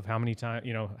based off of how many times,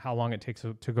 you know, how long it takes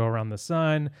to go around the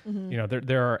sun. You know,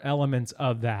 there are elements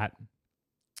of that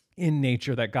in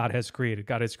nature that God has created.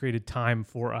 God has created time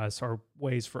for us, or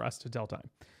ways for us to tell time.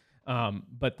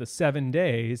 But the 7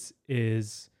 days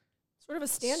is Sort of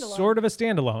a standalone. Sort of a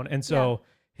standalone. And so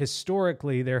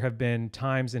historically, there have been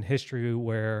times in history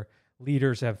where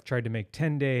leaders have tried to make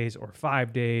 10 days or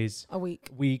 5 days a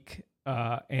week.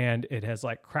 And it has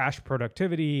like crashed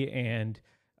productivity and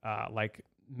like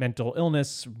mental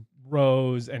illness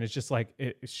rose. And it's just like,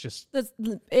 it's just.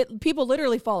 People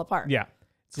literally fall apart. Yeah.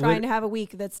 Trying to have a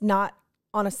week that's not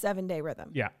on a 7-day rhythm.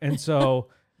 Yeah. And so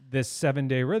this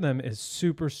 7-day rhythm is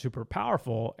super, super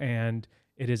powerful. And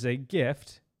it is a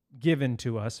gift given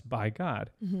to us by God.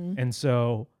 Mm-hmm. And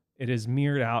so it is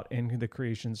mirrored out in the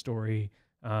creation story.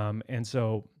 And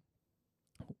so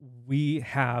we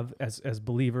have, as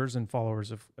believers and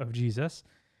followers of Jesus,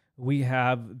 we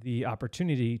have the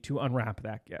opportunity to unwrap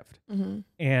that gift. Mm-hmm.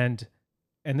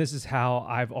 And this is how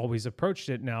I've always approached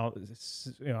it now,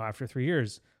 after 3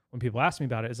 years, when people ask me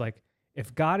about it, is like,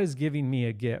 if God is giving me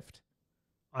a gift,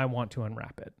 I want to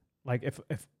unwrap it. Like if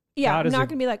yeah, God I'm not going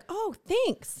to be like, oh,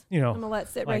 thanks. I'm going to let it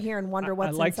sit right here and wonder what's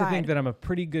inside. I like inside. to think that I'm a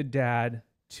pretty good dad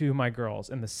to my girls.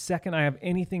 And the second I have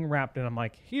anything wrapped in, I'm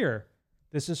like, here,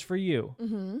 this is for you.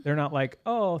 Mm-hmm. They're not like,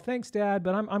 oh, thanks, Dad,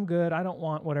 but I'm good. I don't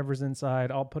want whatever's inside.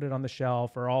 I'll put it on the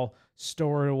shelf, or I'll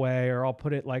store it away, or I'll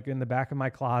put it like in the back of my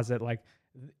closet.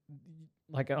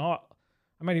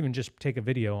 I might even just take a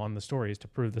video on the stories to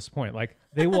prove this point. Like,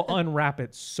 they will unwrap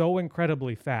it so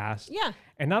incredibly fast. Yeah.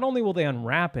 And not only will they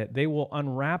unwrap it, they will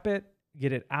unwrap it,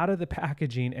 get it out of the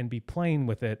packaging, and be playing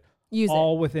with it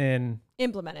within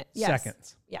implement it. Yes.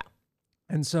 seconds. Yeah.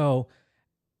 And so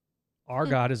our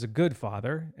God is a good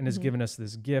father and has given us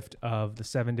this gift of the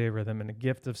 7-day rhythm and a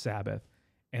gift of Sabbath.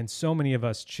 And so many of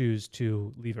us choose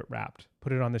to leave it wrapped,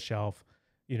 put it on the shelf,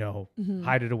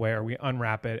 hide it away, or we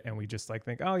unwrap it and we just like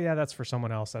think, oh yeah, that's for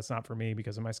someone else. That's not for me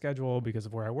because of my schedule, because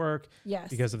of where I work, yes,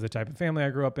 because of the type of family I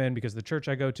grew up in, because of the church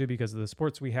I go to, because of the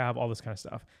sports we have, all this kind of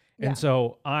stuff. Yeah. And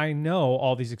so I know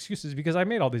all these excuses because I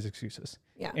made all these excuses.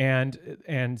 Yeah.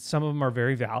 And some of them are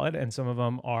very valid and some of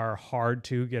them are hard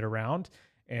to get around.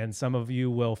 And some of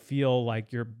you will feel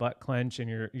like your butt clench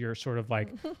and you're sort of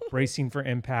like bracing for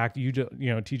impact.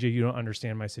 TJ, you don't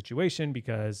understand my situation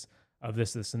because of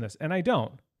this, and this. And I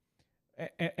don't.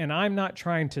 And I'm not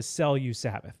trying to sell you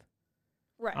Sabbath.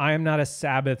 Right. I am not a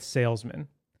Sabbath salesman.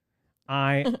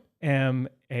 I'm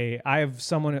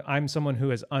someone who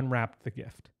has unwrapped the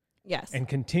gift. Yes. And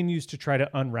continues to try to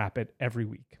unwrap it every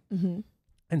week. Mm-hmm.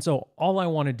 And so all I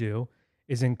want to do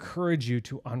is encourage you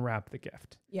to unwrap the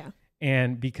gift. Yeah.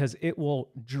 And because it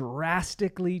will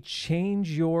drastically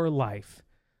change your life.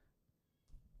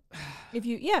 If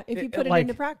you put it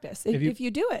into practice, if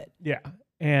you do it. Yeah.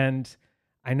 And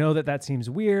I know that seems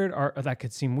weird, or that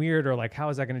could seem weird, or like, how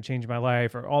is that going to change my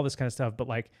life, or all this kind of stuff. But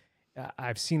like,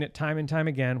 I've seen it time and time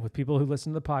again with people who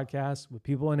listen to the podcast, with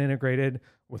people in Integrated,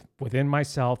 within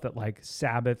myself, that like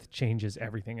Sabbath changes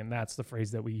everything. And that's the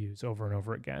phrase that we use over and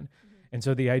over again. Mm-hmm. And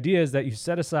so the idea is that you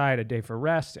set aside a day for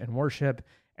rest and worship,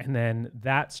 and then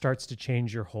that starts to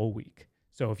change your whole week.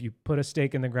 So if you put a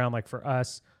stake in the ground, like for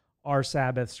us, our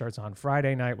Sabbath starts on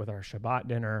Friday night with our Shabbat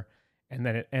dinner, and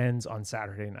then it ends on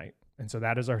Saturday night. And so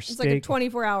that is our stake. It's like a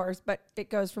 24 hours, but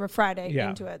it goes from a Friday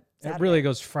into a Saturday. It really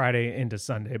goes Friday into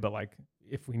Sunday, but like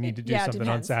if we need to do something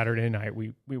on Saturday night,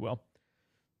 we will.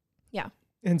 Yeah.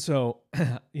 And so,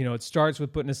 it starts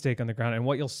with putting a stake on the ground. And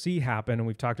what you'll see happen, and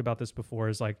we've talked about this before,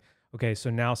 is like, okay,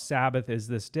 so now Sabbath is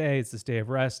this day. It's this day of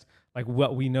rest. Like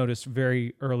what we noticed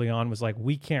very early on was like,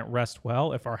 we can't rest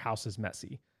well if our house is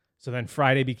messy. So then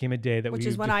Friday became a day that Which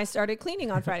is when I started cleaning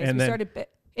on Fridays.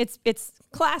 It's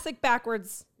classic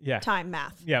backwards time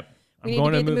math. Yep. We need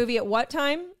to be at the movie at what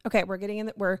time? Okay, we're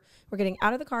getting we're getting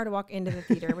out of the car to walk into the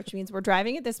theater, which means we're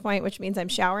driving at this point, which means I'm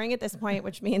showering at this point,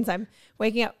 which means I'm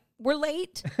waking up. We're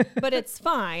late, but it's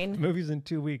fine. The movie's in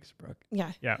 2 weeks, Brooke.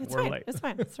 Yeah, we're late. It's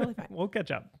fine. It's really fine. We'll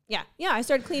catch up. Yeah. I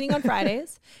started cleaning on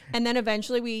Fridays, and then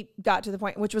eventually we got to the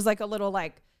point, which was like a little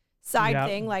like side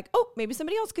thing, like, oh, maybe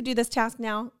somebody else could do this task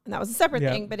now, and that was a separate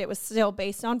thing, but it was still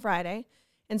based on Friday.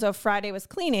 And so Friday was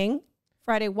cleaning.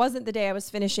 Friday wasn't the day I was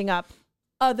finishing up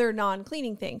other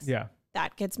non-cleaning things. Yeah.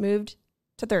 That gets moved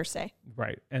to Thursday.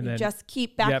 Right. And then just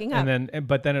keep backing up.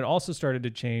 But then it also started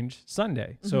to change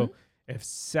Sunday. Mm-hmm. So if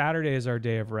Saturday is our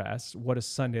day of rest, what does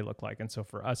Sunday look like? And so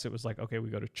for us, it was like, okay, we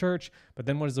go to church, but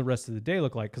then what does the rest of the day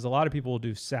look like? Because a lot of people will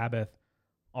do Sabbath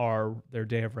or their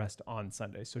day of rest on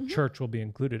Sunday. So church will be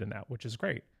included in that, which is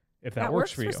great. If that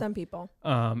works for you. Some people.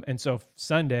 And so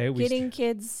Sunday, getting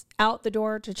kids out the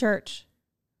door to church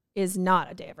is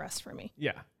not a day of rest for me.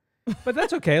 Yeah. But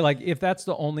that's okay. Like if that's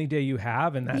the only day you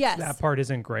have and that part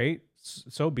isn't great,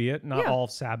 so be it. Not all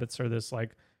Sabbaths are this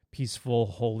like peaceful,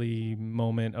 holy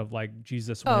moment of like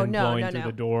Jesus wind blowing through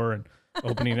the door and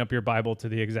opening up your Bible to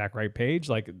the exact right page.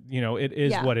 Like, it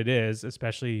is what it is,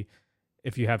 especially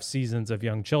if you have seasons of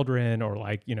young children or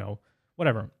like,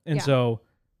 whatever. And so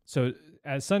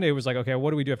as Sunday was like, okay,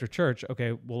 what do we do after church?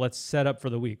 Okay, well, let's set up for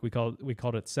the week. We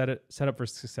called it set up for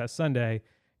Success Sunday.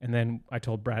 And then I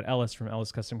told Brad Ellis from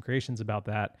Ellis Custom Creations about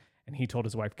that. And he told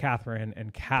his wife, Catherine,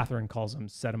 and Catherine calls them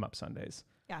Set 'em Up Sundays.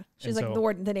 Yeah. She's like,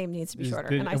 the name needs to be shorter.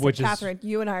 And I said, Catherine,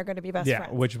 you and I are going to be best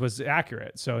friends. Which was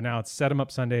accurate. So now it's Set 'em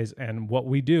Up Sundays. And what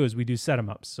we do is we do Set 'em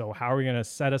Ups. So how are we going to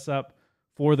set us up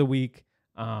for the week?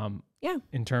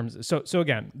 In terms, so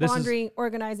again, this laundry, is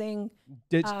organizing,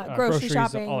 grocery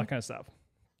shopping, all that kind of stuff.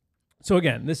 So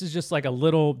again, this is just like a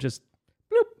little just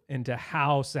bloop into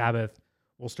how Sabbath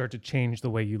will start to change the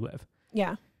way you live.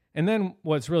 Yeah. And then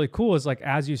what's really cool is like,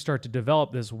 as you start to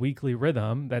develop this weekly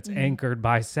rhythm that's anchored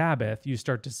by Sabbath, you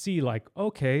start to see like,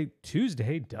 okay,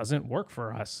 Tuesday doesn't work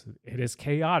for us. It is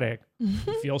chaotic. We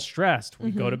feel stressed.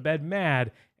 We go to bed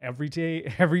mad. Every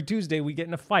Tuesday we get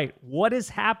in a fight. What is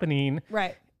happening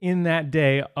in that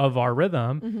day of our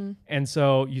rhythm? And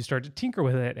so you start to tinker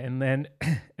with it. And then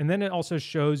it also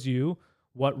shows you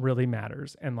what really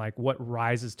matters and like what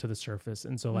rises to the surface.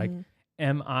 And so like,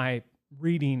 am I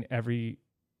reading every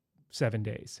 7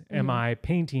 days? Am I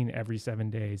painting every 7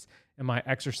 days? Am I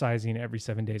exercising every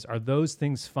 7 days? Are those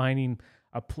things finding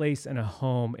a place and a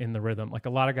home in the rhythm? Like a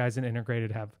lot of guys in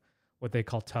Integrated have what they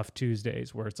call tough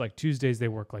Tuesdays, where it's like Tuesdays they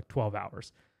work like 12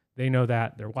 hours. They know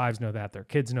that, their wives know that, their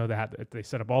kids know that they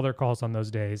set up all their calls on those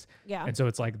days. Yeah. And so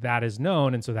it's like that is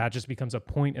known. And so that just becomes a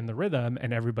point in the rhythm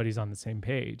and everybody's on the same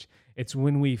page. It's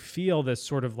when we feel this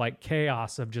sort of like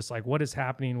chaos of just like, what is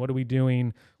happening? What are we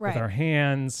doing with our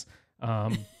hands?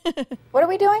 What are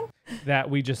we doing? That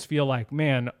we just feel like,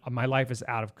 man, my life is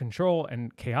out of control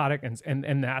and chaotic.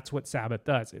 And that's what Sabbath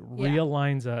does. It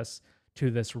realigns us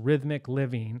to this rhythmic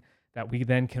living that we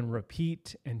then can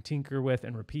repeat and tinker with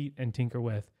and repeat and tinker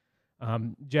with.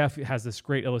 Jeff has this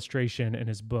great illustration in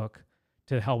his book,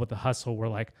 To Hell with the Hustle, where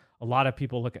like a lot of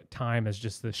people look at time as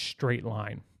just this straight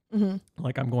line.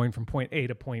 Like I'm going from point A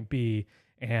to point B.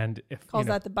 And if calls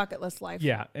that the bucket list life.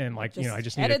 Yeah. And like, I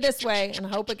just need headed this way and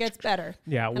hope it gets better.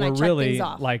 Yeah. We're really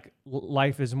like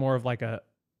life is more of like a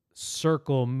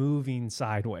circle moving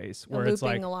sideways where it's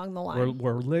like along the line.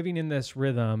 We're living in this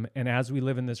rhythm. And as we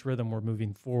live in this rhythm, we're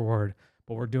moving forward,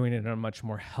 but we're doing it in a much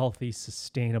more healthy,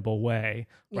 sustainable way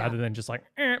rather than just like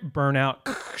burnout,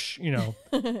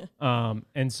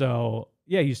 and so,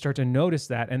 you start to notice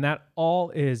that. And that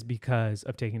all is because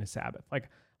of taking a Sabbath. Like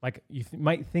you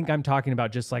might think I'm talking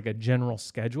about just like a general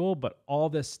schedule, but all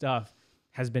this stuff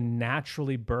has been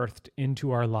naturally birthed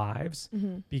into our lives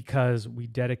because we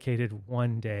dedicated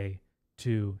one day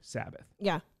to Sabbath.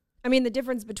 Yeah. I mean, the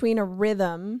difference between a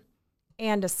rhythm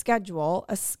and a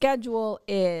schedule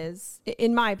is,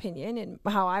 in my opinion, and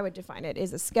how I would define it,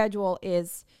 is a schedule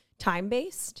is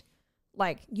time-based.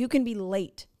 Like you can be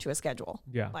late to a schedule.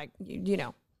 Yeah. Like,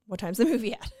 what time's the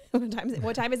movie at?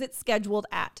 What time is it scheduled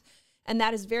at? And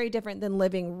that is very different than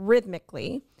living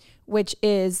rhythmically, which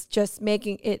is just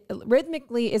making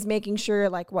sure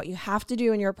like what you have to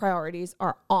do and your priorities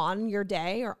are on your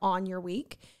day or on your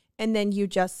week. And then you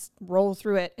just roll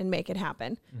through it and make it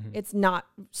happen. It's not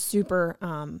super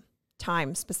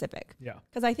time specific. Yeah.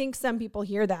 Because I think some people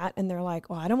hear that and they're like,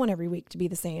 well, I don't want every week to be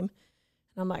the same.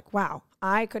 And I'm like, wow,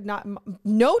 I could not,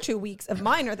 no 2 weeks of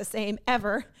mine are the same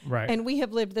ever. Right. And we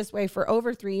have lived this way for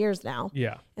over 3 years now.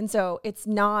 Yeah. And so it's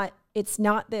not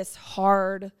this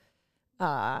hard,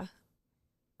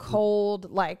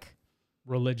 cold, like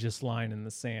religious line in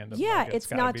the sand. Yeah. Like,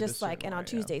 it's not just like, and on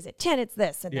Tuesdays at 10, it's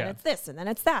this, and then it's this, and then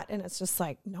it's that. And it's just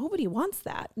like, nobody wants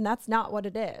that. And that's not what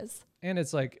it is. And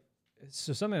it's like,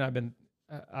 so something I've been,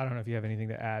 I don't know if you have anything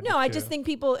to add. No, I just think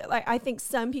people, like, I think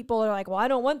some people are like, well, I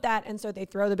don't want that. And so they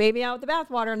throw the baby out with the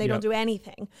bathwater and they don't do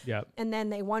anything. Yep. And then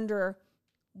they wonder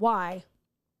why,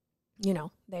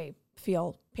 they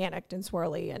feel panicked and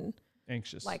swirly and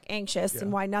anxious,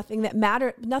 and why nothing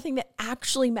that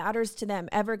actually matters to them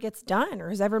ever gets done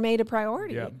or is ever made a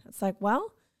priority. Yep. It's like,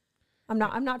 well, I'm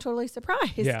not totally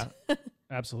surprised. Yeah,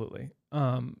 absolutely.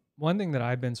 One thing that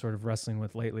I've been sort of wrestling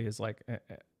with lately is like,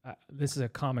 this is a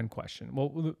common question.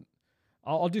 Well,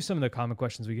 I'll do some of the common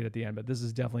questions we get at the end, but this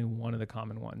is definitely one of the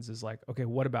common ones is like, okay,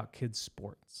 what about kids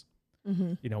sports?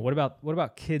 What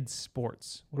about kids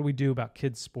sports? What do we do about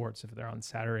kids sports if they're on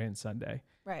Saturday and Sunday?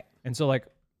 Right. And so like,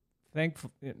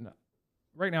 thankfully,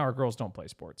 right now our girls don't play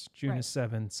sports. June is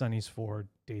 7, Sunny's 4,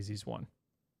 Daisy's 1.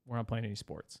 We're not playing any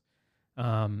sports.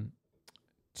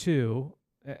 2,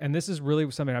 and this is really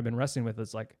something I've been wrestling with,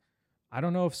 is like, I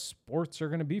don't know if sports are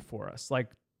going to be for us, like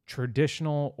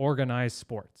traditional organized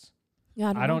sports.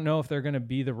 Yeah, I don't know if they're going to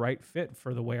be the right fit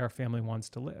for the way our family wants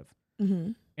to live.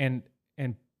 Mm-hmm. And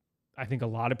I think a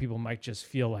lot of people might just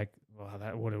feel like, well,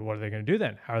 what are they going to do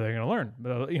then? How are they going to learn?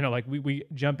 But, like we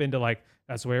jump into like,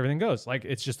 that's the way everything goes. Like,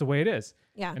 it's just the way it is.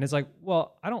 Yeah. And it's like,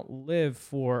 well, I don't live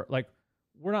for like,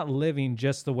 we're not living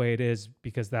just the way it is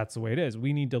because that's the way it is.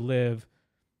 We need to live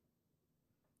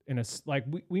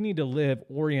we need to live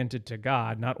oriented to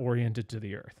God, not oriented to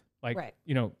the earth. Like, right.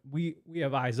 We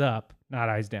have eyes up, not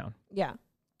eyes down. Yeah.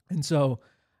 And so,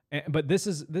 but this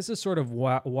is sort of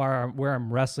where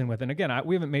I'm wrestling with. And again,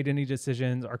 we haven't made any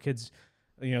decisions. Our kids,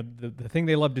 the thing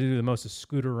they love to do the most is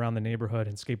scooter around the neighborhood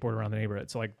and skateboard around the neighborhood.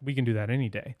 So like we can do that any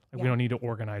day. Like, we don't need to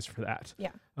organize for that. Yeah.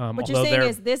 What you're saying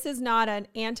is this is not an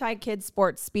anti-kid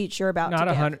sports speech you're about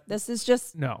to give. This is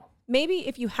just no. Maybe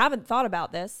if you haven't thought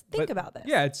about this, think about this.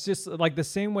 Yeah, it's just like the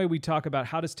same way we talk about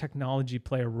how does technology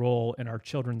play a role in our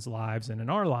children's lives and in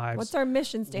our lives. What's our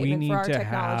mission statement for our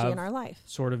technology in our life?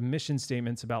 Sort of mission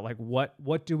statements about like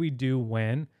what do we do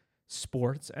when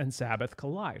sports and Sabbath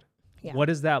collide? Yeah. What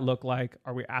does that look like?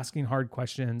 Are we asking hard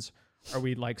questions? Are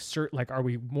we are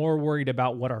we more worried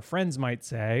about what our friends might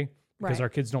say because our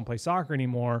kids don't play soccer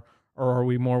anymore? Or are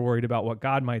we more worried about what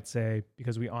God might say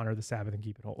because we honor the Sabbath and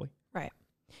keep it holy? Right.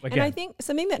 Again. And I think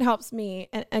something that helps me,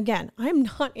 and again, I'm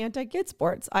not anti-kid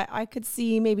sports. I could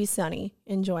see maybe Sonny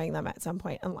enjoying them at some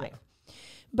point in life.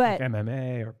 But like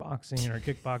MMA or boxing or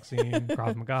kickboxing,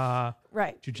 Krav Maga,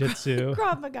 right. Jiu-Jitsu.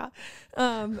 Krav Maga.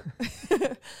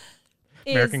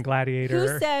 American Gladiator.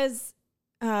 Who says,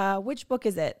 which book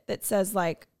is it that says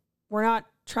like, we're not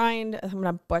trying to, I'm going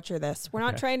to butcher this. We're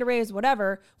not trying to raise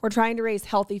whatever. We're trying to raise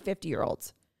healthy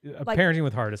 50-year-olds. Parenting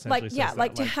with heart, essentially.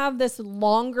 To have this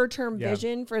longer term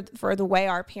vision for the way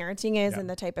our parenting is and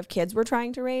the type of kids we're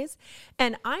trying to raise.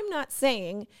 And I'm not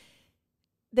saying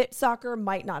that soccer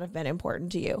might not have been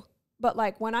important to you, but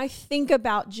like when I think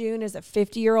about June as a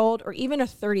 50-year-old or even a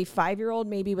 35-year-old,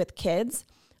 maybe with kids,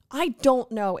 I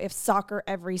don't know if soccer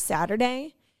every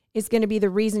Saturday is going to be the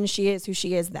reason she is who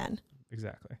she is then.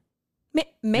 Exactly.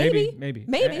 Maybe.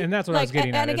 And that's what I was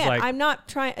getting at. And again, I'm not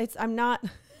trying.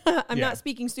 I'm not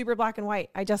speaking super black and white.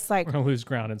 I just like we're gonna lose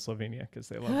ground in Slovenia because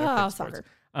they love their kids soccer.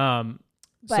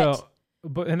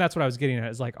 But that's what I was getting at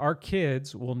is like our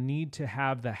kids will need to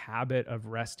have the habit of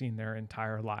resting their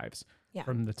entire lives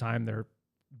from the time they're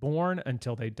born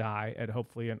until they die at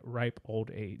hopefully a ripe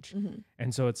old age. Mm-hmm.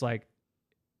 And so it's like,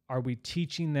 are we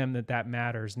teaching them that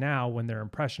matters now when they're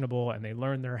impressionable and they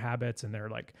learn their habits and they're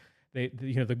like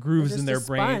the grooves in their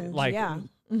brain,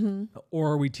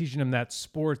 or are we teaching them that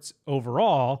sports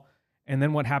overall? And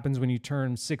then what happens when you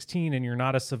turn 16 and you're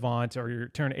not a savant, or you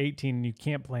turn 18 and you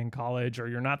can't play in college, or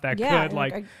you're not that good?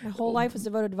 Like my whole life is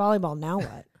devoted to volleyball. Now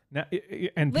what?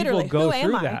 And literally, people go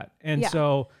through that. And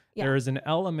so Yeah. There is an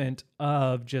element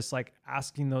of just like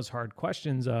asking those hard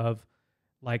questions of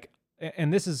like,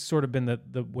 and this has sort of been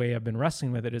the way I've been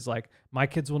wrestling with it, is like, my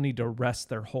kids will need to rest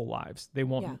their whole lives. They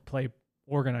won't play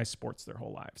organized sports their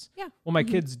whole lives. Yeah. Will my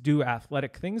kids do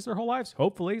athletic things their whole lives?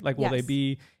 Hopefully. Like, will they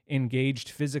be engaged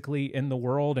physically in the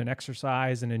world and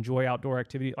exercise and enjoy outdoor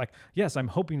activity? Like, yes, I'm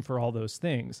hoping for all those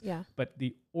things. Yeah. But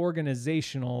the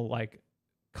organizational, like,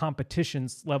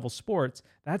 competitions level sports,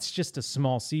 that's just a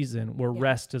small season where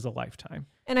rest is a lifetime.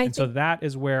 And so that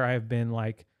is where I've been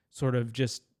like sort of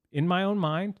just in my own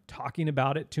mind talking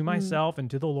about it to myself and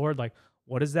to the Lord, like,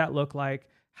 what does that look like?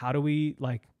 How do we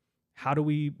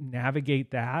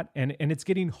navigate that? And it's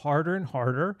getting harder and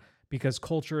harder because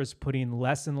culture is putting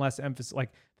less and less emphasis.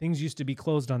 Like, things used to be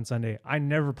closed on Sunday. I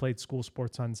never played school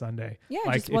sports on Sunday. Yeah,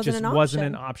 like, it just wasn't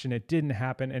an option. It didn't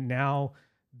happen. And now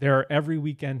they're every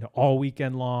weekend, all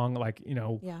weekend long, like, you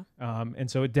know,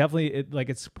 and so it definitely,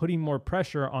 it's putting more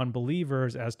pressure on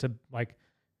believers as to like,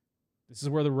 this is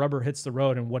where the rubber hits the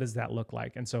road and what does that look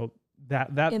like? And so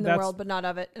that's in the world, but not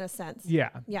of it in a sense. Yeah.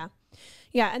 Yeah.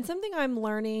 Yeah. And something I'm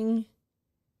learning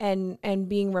and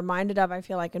being reminded of, I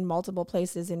feel like in multiple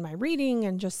places in my reading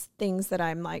and just things that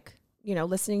I'm like, you know,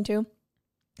 listening to,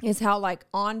 is how like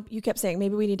you kept saying,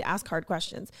 maybe we need to ask hard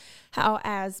questions. How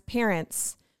as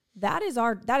parents, that is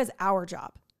our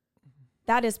job.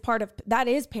 That is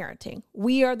parenting.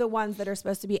 We are the ones that are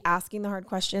supposed to be asking the hard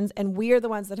questions, and we are the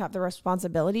ones that have the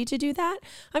responsibility to do that.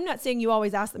 I'm not saying you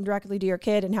always ask them directly to your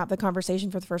kid and have the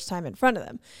conversation for the first time in front of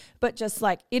them, but just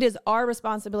like, it is our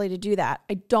responsibility to do that.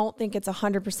 I don't think it's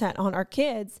 100% on our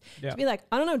kids to be like,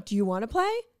 I don't know, do you want to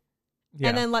play? Yeah.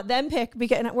 And then let them pick,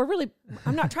 because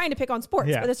I'm not trying to pick on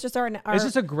sports, but it's just our it's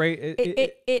just a great,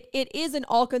 it is an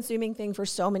all consuming thing for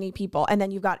so many people. And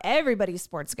then you've got everybody's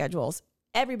sports schedules.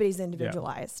 Everybody's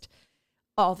individualized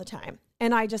all the time.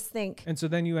 And I just think. And so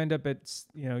then you end up at,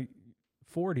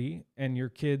 40 and your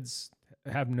kids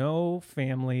have no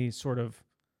family sort of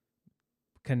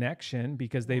connection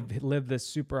because they've lived this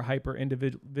super hyper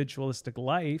individualistic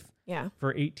life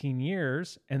for 18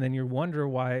 years. And then you wonder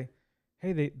why,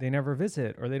 hey, they never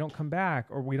visit, or they don't come back,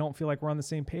 or we don't feel like we're on the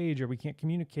same page, or we can't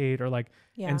communicate, or like,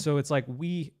 and so it's like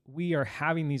we are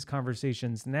having these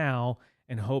conversations now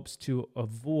in hopes to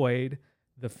avoid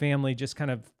the family just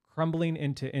kind of crumbling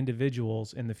into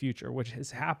individuals in the future, which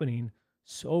is happening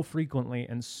so frequently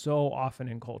and so often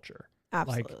in culture.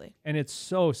 Absolutely. Like, and it's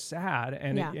so sad.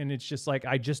 And and it's just like,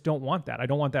 I just don't want that. I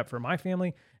don't want that for my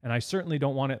family. And I certainly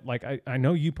don't want it. Like, I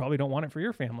know you probably don't want it for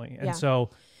your family. And so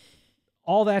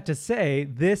all that to say,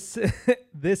 this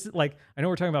like, I know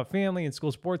we're talking about family and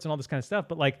school sports and all this kind of stuff,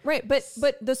 but like, right. But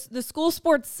the school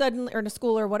sports suddenly, or the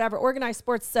school or whatever, organized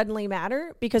sports suddenly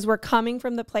matter because we're coming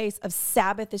from the place of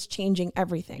Sabbath is changing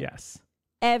everything. Yes.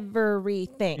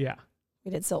 Everything. Yeah. We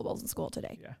did syllables in school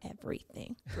today. Yeah.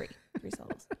 Everything. Three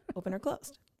syllables. Open or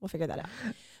closed. We'll figure that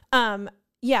out.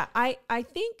 I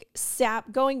think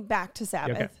going back to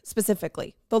Sabbath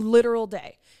specifically, the literal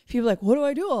day. People are like, what do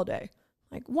I do all day?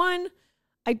 Like, one,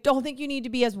 I don't think you need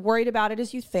to be as worried about it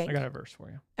as you think. I got a verse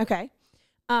for you. Okay.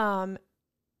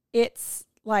 It's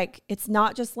like, it's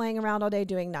not just laying around all day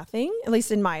doing nothing, at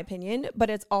least in my opinion, but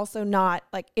it's also not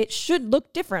like, it should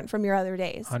look different from your other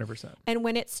days. 100%. And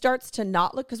when it starts to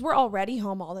not look, because we're already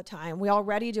home all the time. We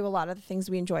already do a lot of the things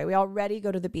we enjoy. We already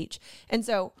go to the beach. And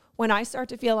so when I start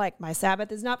to feel like my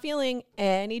Sabbath is not feeling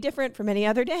any different from any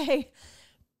other day,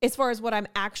 as far as what I'm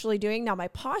actually doing, now my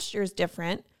posture is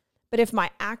different, but if my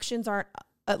actions aren't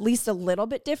at least a little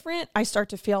bit different, I start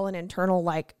to feel an internal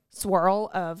like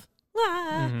swirl of,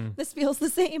 this feels the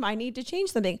same. I need to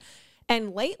change something.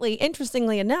 And lately,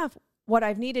 interestingly enough, what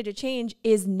I've needed to change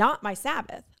is not my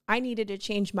Sabbath. I needed to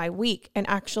change my week. And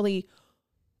actually,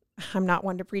 I'm not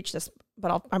one to preach this,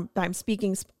 but I'm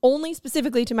speaking only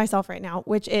specifically to myself right now,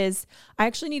 which is I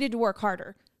actually needed to work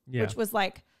harder, which was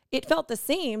like, it felt the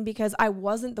same because I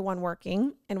wasn't the one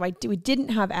working and we didn't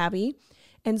have Abby.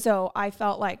 And so I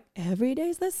felt like every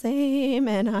day's the same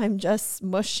and I'm just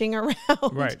mushing around.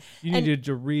 Right. You needed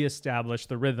to reestablish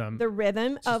the rhythm. The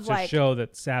rhythm of to show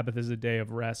that Sabbath is a day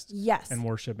of rest and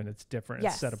worship, and it's different.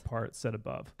 Yes. It's set apart, set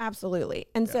above. Absolutely.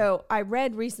 And so I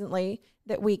read recently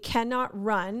that we cannot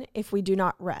run if we do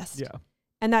not rest. Yeah.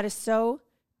 And that is so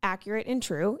accurate and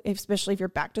true, especially if you're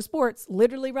back to sports,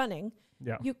 literally running.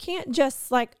 Yeah. You can't just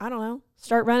like, I don't know,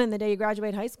 start running the day you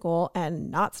graduate high school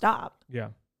and not stop. Yeah.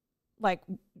 Like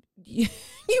you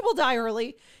will die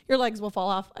early. Your legs will fall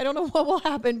off. I don't know what will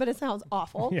happen, but it sounds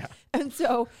awful. Yeah. And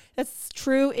so that's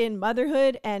true in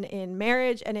motherhood and in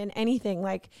marriage and in anything.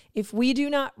 Like if we do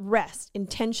not rest,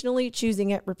 intentionally choosing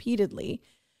it repeatedly,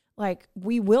 like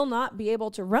we will not be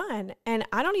able to run. And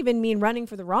I don't even mean running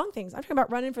for the wrong things. I'm talking about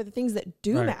running for the things that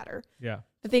do matter. Yeah.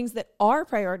 The things that are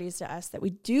priorities to us that we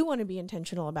do want to be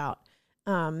intentional about.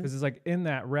 Because it's like in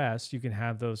that rest, you can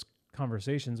have those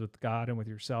conversations with God and with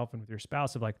yourself and with your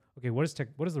spouse of like, okay, what is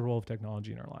the role of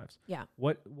technology in our lives? Yeah.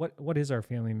 What is our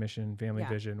family mission, family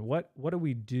vision? What do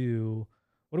we do?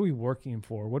 What are we working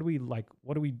for? What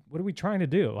are we trying to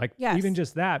do? Like even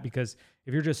just that, because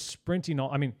if you're just sprinting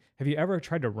have you ever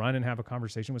tried to run and have a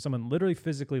conversation with someone, literally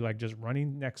physically, like just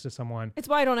running next to someone? It's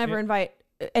why I don't ever invite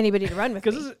anybody to run with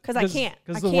me, because I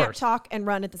can't talk and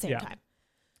run at the same time.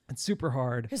 It's super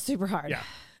hard. It's super hard. Yeah.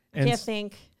 I can't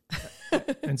think.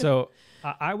 And so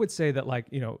I would say that, like,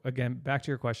 again, back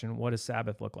to your question, what does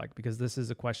Sabbath look like? Because this is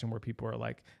a question where people are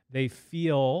like, they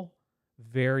feel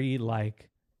very like,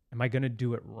 am I going to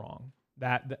do it wrong?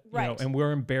 That and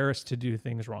we're embarrassed to do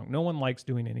things wrong. No one likes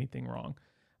doing anything wrong.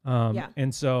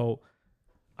 And so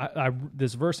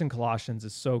this verse in Colossians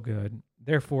is so good.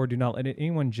 Therefore, do not let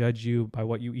anyone judge you by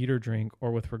what you eat or drink,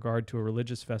 or with regard to a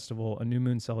religious festival, a new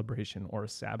moon celebration, or a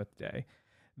Sabbath day.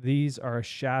 These are a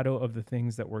shadow of the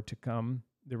things that were to come.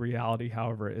 The reality,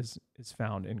 however, is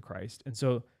found in Christ. And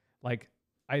so, like,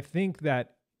 I think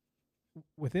that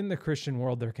within the Christian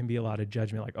world, there can be a lot of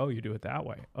judgment, like, oh, you do it that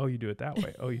way. Oh, you do it that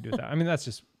way. Oh, you do it that. I mean, that's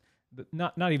just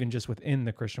not even just within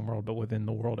the Christian world, but within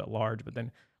the world at large. But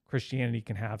then Christianity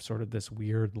can have sort of this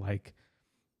weird, like,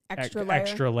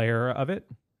 extra layer of it.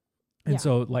 And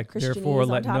so, like, therefore,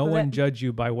 let no one judge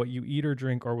you by what you eat or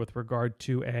drink, or with regard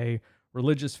to a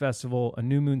religious festival, a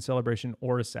new moon celebration,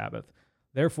 or a Sabbath.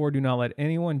 Therefore, do not let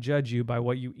anyone judge you by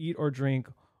what you eat or drink,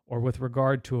 or with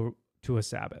regard to a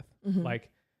Sabbath. Mm-hmm. Like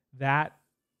that,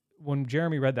 when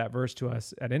Jeremy read that verse to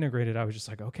us at Integrated, I was just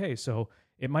like, okay, so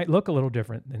it might look a little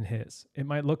different than his. It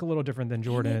might look a little different than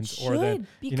Jordan's, or than,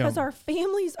 because our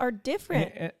families are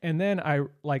different. And then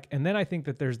I think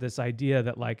that there's this idea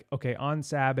that, like, okay, on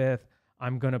Sabbath,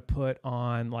 I'm going to put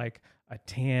on like a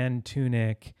tan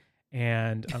tunic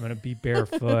and I'm going to be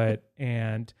barefoot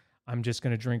and I'm just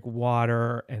going to drink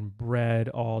water and bread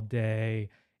all day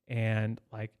and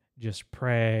like just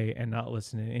pray and not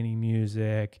listen to any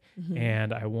music.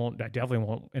 And I definitely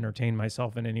won't entertain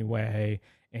myself in any way.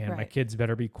 And my kids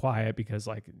better be quiet because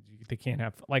like they can't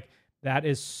have, like, that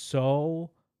is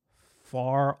so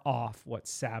far off what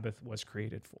Sabbath was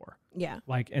created for. Yeah.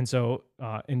 Like, and so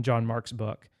in John Mark's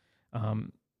book,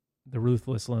 The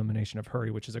Ruthless Elimination of Hurry,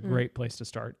 which is a great place to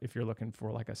start if you're looking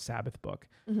for like a Sabbath book.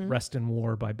 Rest and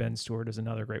War by Ben Stewart is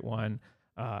another great one.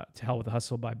 To Hell with the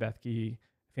Hustle by Beth Gee.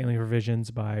 Family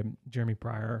Revisions by Jeremy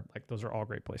Pryor. Like, those are all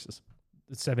great places.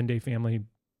 The 7-Day Family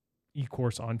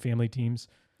e-course on family teams.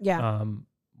 Yeah.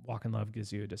 Walk in Love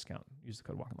gives you a discount. Use the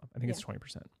code Walk in Love. I think it's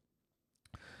 20%.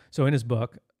 So in his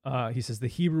book, he says the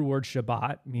Hebrew word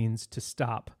Shabbat means to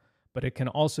stop, but it can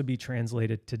also be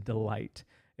translated to delight.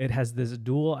 It has this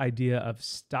dual idea of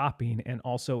stopping and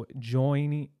also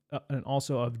joining,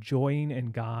 of joying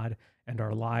in God and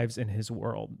our lives in His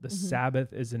world. The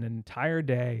Sabbath is an entire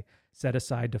day set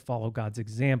aside to follow God's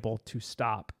example, to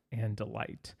stop and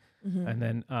delight. And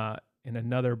then in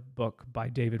another book by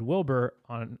David Wilbur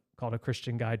called A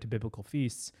Christian Guide to Biblical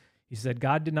Feasts, he said,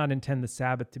 God did not intend the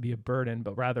Sabbath to be a burden,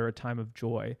 but rather a time of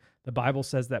joy. The Bible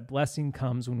says that blessing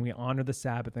comes when we honor the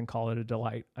Sabbath and call it a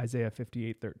delight, Isaiah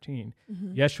 58:13.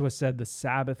 Yeshua said the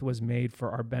Sabbath was made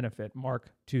for our benefit,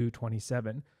 Mark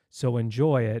 2:27. So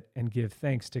enjoy it and give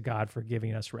thanks to God for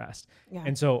giving us rest. Yeah.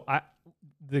 And so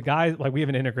the guy, like, we have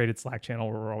an integrated Slack channel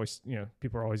where we're always,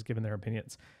 people are always giving their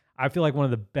opinions. I feel like one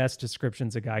of the best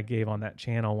descriptions a guy gave on that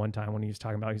channel one time when he was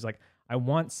talking about, he's like, I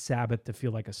want Sabbath to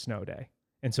feel like a snow day.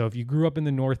 And so if you grew up in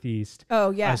the Northeast,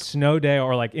 a snow day,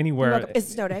 or like anywhere. It's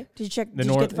a snow day. Did you check? Did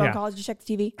you get the phone call? Did you check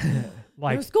the TV?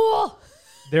 Like, no school.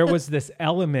 There was this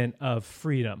element of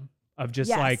freedom, of just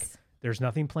like, there's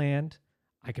nothing planned.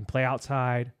 I can play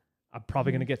outside. I'm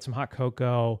probably going to get some hot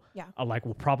cocoa. Yeah.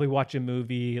 We'll probably watch a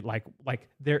movie. Like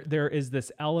there is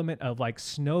this element of like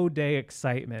snow day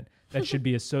excitement that should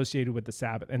be associated with the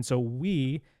Sabbath. And so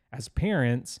we, as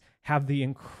parents, have the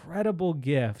incredible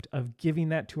gift of giving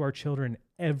that to our children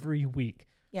every week.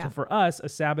 Yeah. So for us, a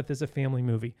Sabbath is a family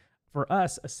movie. For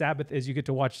us, a Sabbath is you get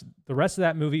to watch the rest of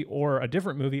that movie or a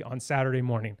different movie on Saturday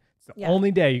morning. It's the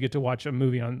only day you get to watch a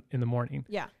movie in the morning.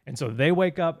 Yeah. And so they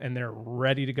wake up and they're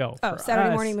ready to go. Oh,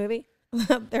 Saturday morning movie?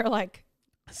 They're like...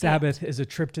 Sabbath is a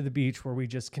trip to the beach where we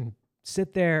just can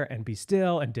sit there and be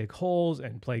still and dig holes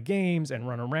and play games and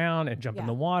run around and jump in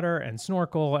the water and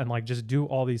snorkel and like just do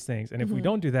all these things. And if we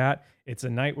don't do that, it's a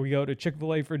night we go to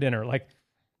Chick-fil-A for dinner. Like,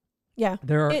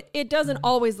 it doesn't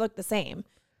always look the same,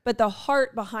 but the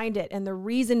heart behind it and the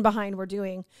reason behind we're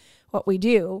doing what we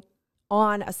do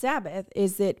on a Sabbath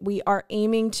is that we are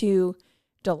aiming to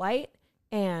delight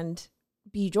and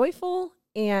be joyful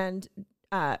and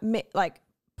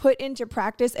put into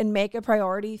practice and make a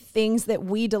priority things that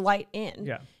we delight in.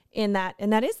 Yeah. And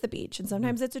that is the beach. And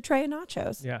sometimes it's a tray of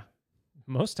nachos. Yeah.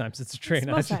 Most times it's a tray of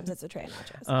nachos. Most times it's a tray of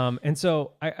nachos. And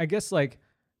so I guess like,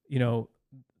 the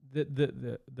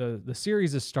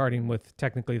series is starting with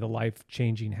technically the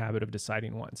life-changing habit of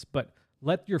deciding once, but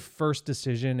let your first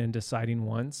decision in deciding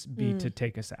once be to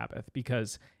take a Sabbath,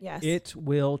 because it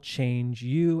will change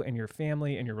you and your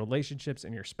family and your relationships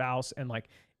and your spouse. And like,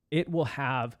 it will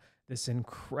have this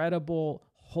incredible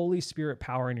Holy Spirit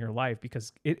power in your life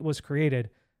because it was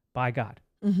created by God.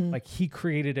 Like, He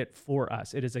created it for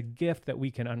us. It is a gift that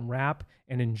we can unwrap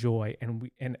and enjoy.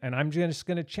 And I'm just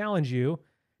going to challenge you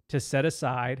to set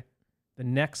aside the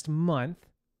next month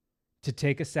to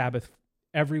take a Sabbath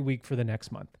every week for the next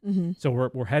month. So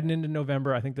we're heading into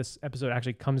November. I think this episode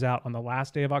actually comes out on the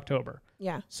last day of October.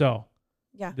 Yeah. So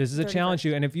yeah, this is a challenge to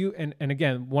you. And if you, and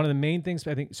again, one of the main things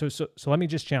I think, so let me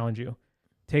just challenge you,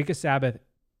 take a Sabbath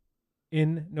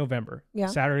in November,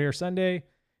 Saturday or Sunday.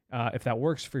 If that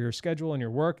works for your schedule and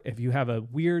your work. If you have a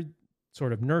weird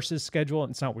sort of nurse's schedule,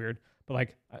 and it's not weird, but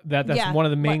like that's one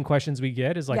of the main questions we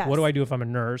get is like, what do I do if I'm a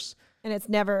nurse? And it's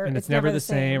never the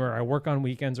same, or I work on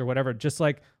weekends or whatever. Just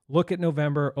like look at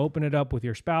November, open it up with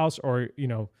your spouse or,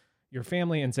 your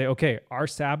family and say, okay, our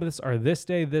Sabbaths are this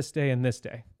day, and this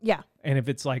day. Yeah. And if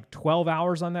it's like 12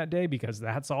 hours on that day, because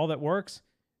that's all that works,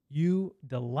 you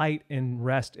delight and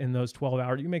rest in those 12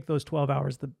 hours. You make those 12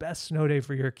 hours the best snow day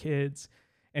for your kids.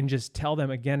 And just tell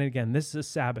them again and again, this is a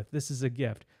Sabbath. This is a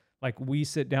gift. Like, we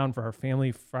sit down for our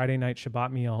family Friday night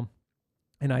Shabbat meal,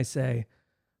 and I say,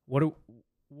 what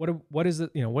is it?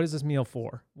 What is this meal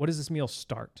for? What does this meal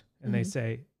start? And they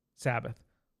say, Sabbath.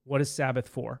 What is Sabbath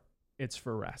for? It's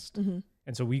for rest. And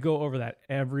so we go over that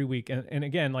every week. And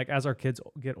again, like, as our kids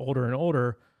get older and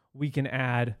older, we can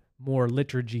add more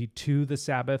liturgy to the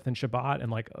Sabbath and Shabbat.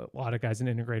 And like a lot of guys in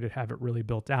integrated have it really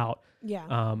built out.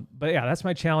 Yeah. But yeah, that's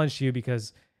my challenge to you,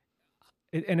 because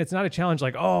and it's not a challenge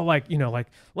like, oh, like, you know, like,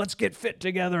 let's get fit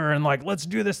together and like, let's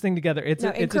do this thing together. It's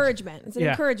encouragement. It's an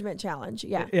encouragement challenge.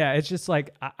 Yeah. Yeah. It's just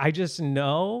like, I just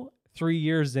know 3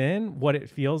 years in what it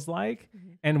feels like.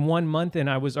 And 1 month in,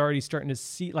 I was already starting to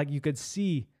see, like, you could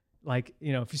see, like,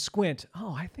 you know, if you squint,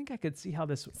 oh, I think I could see how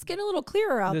this, It's getting a little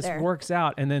clearer out this there. works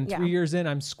out. And then 3 Yeah. years in,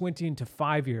 I'm squinting to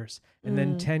 5 years and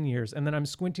then 10 years. And then I'm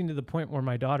squinting to the point where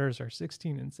my daughters are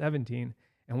 16 and 17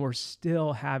 and we're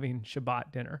still having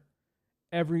Shabbat dinner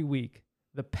every week.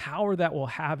 The power that we'll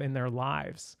have in their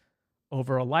lives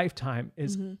over a lifetime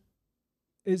is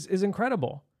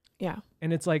incredible. Yeah.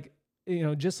 And it's like, you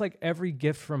know, just like every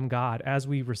gift from God, as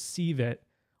we receive it,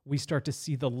 we start to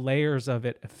see the layers of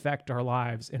it affect our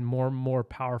lives in more and more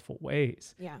powerful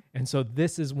ways. Yeah. And so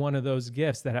this is one of those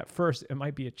gifts that at first it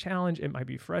might be a challenge. It might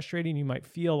be frustrating. You might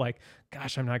feel like,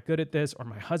 gosh, I'm not good at this, or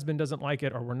my husband doesn't like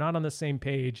it, or we're not on the same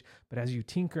page. But as you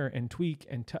tinker and tweak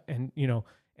and you know,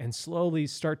 and slowly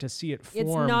start to see it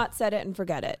form. It's not set it and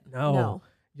forget it. No.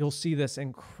 You'll see this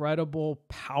incredible,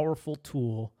 powerful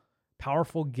tool,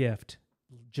 powerful gift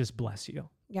just bless you.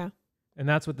 Yeah. And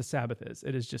that's what the Sabbath is.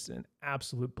 It is just an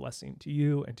absolute blessing to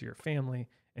you and to your family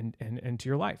and to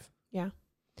your life. Yeah.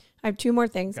 I have 2 more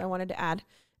things I wanted to add.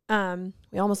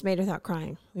 We almost made it without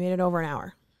crying. We made it over an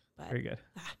hour. But, very good.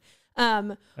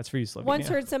 That's for you, Slovenia. Once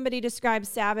heard somebody describe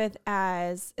Sabbath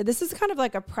as, this is kind of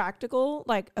like a practical,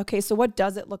 like, okay, so what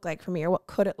does it look like for me, or what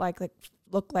could it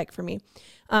look like for me?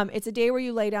 It's a day where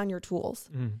you lay down your tools.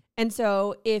 And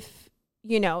so if,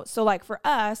 you know, so like for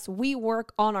us, we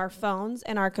work on our phones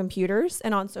and our computers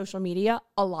and on social media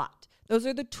a lot. Those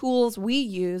are the tools we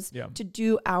use to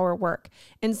do our work.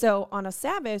 And so on a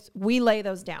Sabbath, we lay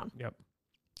those down. Yep.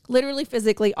 Literally,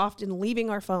 physically, often leaving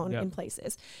our phone in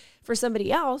places. For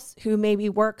somebody else who maybe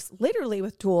works literally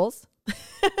with tools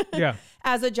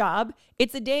as a job,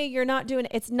 it's a day you're not doing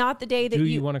it. It's not the day that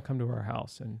you want to come to our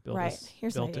house and build us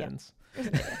Here's built-ins.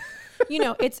 You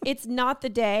know, it's not the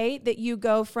day that you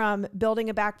go from building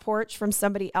a back porch from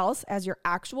somebody else as your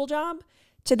actual job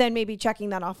to then maybe checking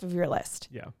that off of your list.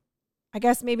 Yeah. I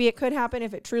guess maybe it could happen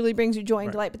if it truly brings you joy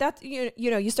and delight, but that's, you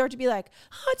know, you start to be like,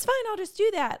 oh, it's fine. I'll just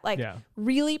do that. Like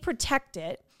really protect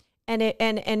it.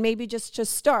 And maybe just to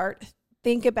start,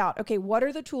 think about, okay, what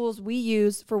are the tools we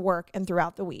use for work and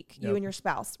throughout the week? You and your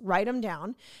spouse, write them down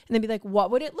and then be like, what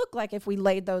would it look like if we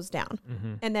laid those down?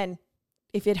 And then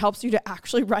if it helps you to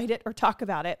actually write it or talk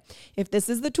about it, if this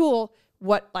is the tool,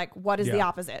 what is the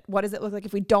opposite? What does it look like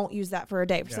if we don't use that for a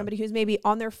day? For somebody who's maybe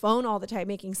on their phone all the time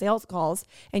making sales calls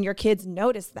and your kids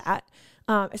notice that,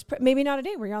 it's maybe not a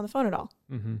day where you're on the phone at all.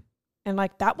 And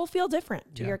like that will feel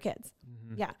different to your kids.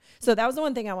 Yeah. So that was the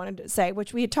one thing I wanted to say,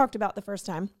 which we had talked about the first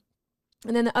time.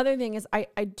 And then the other thing is I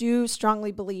do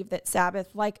strongly believe that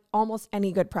Sabbath, like almost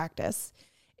any good practice,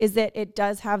 is that it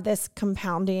does have this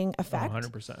compounding effect.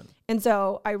 100%. And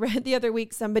so I read the other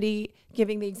week somebody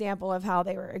giving the example of how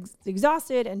they were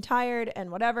exhausted and tired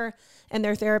and whatever. And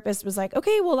their therapist was like,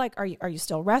 okay, well, like, are you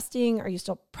still resting? Are you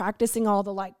still practicing all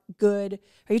the like good?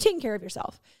 Are you taking care of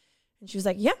yourself? And she was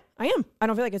like, yeah, I am. I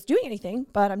don't feel like it's doing anything,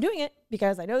 but I'm doing it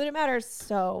because I know that it matters.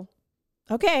 So,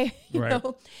 okay. You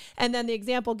know? And then the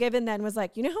example given then was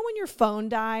like, you know how when your phone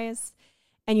dies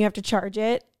and you have to charge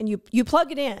it and you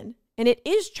plug it in, and it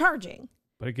is charging.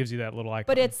 But it gives you that little icon.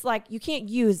 But it's like, you can't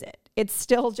use it. It's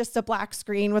still just a black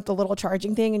screen with the little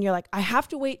charging thing. And you're like, I have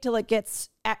to wait till it gets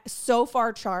so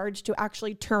far charged to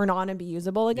actually turn on and be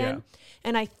usable again.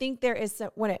 And I think there is,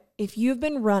 if you've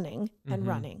been running and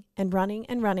running and running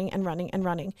and running and running and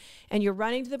running, and you're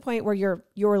running to the point where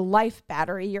your life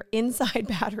battery, your inside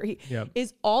battery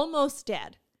is almost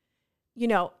dead, you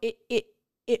know,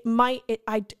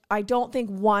 I don't think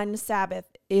one Sabbath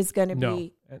is going to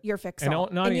be your fix all.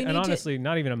 And honestly,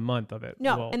 not even a month of it.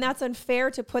 No, and that's unfair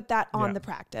to put that on the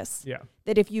practice. Yeah.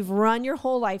 That if you've run your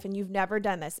whole life and you've never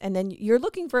done this, and then you're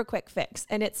looking for a quick fix,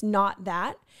 and it's not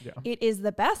that. Yeah. It is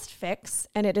the best fix,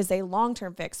 and it is a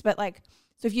long-term fix. But like,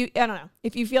 so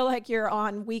if you feel like you're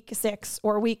on week 6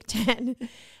 or week 10,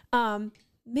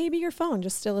 maybe your phone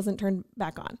just still isn't turned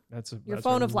back on. That's your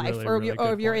phone of life, or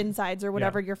your insides, or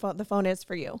whatever the phone is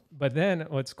for you. But then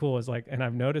what's cool is like, and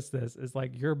I've noticed this, is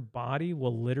like your body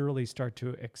will literally start to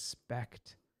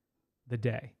expect the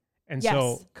day. And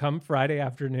so come Friday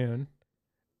afternoon,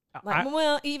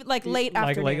 even like late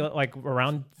afternoon, like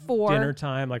around 4 dinner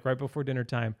time, like right before dinner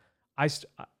time, I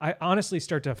honestly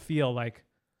start to feel like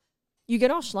you get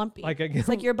all schlumpy. It's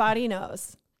like your body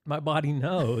knows. My body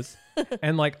knows.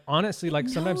 And like, honestly, like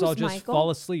sometimes I'll just fall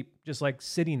asleep, just like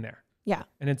sitting there. Yeah.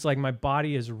 And it's like my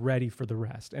body is ready for the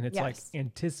rest. And it's like Yes.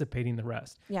 anticipating the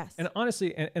rest. Yes. And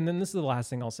honestly, and then this is the last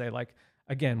thing I'll say, like,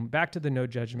 again, back to the no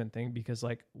judgment thing, because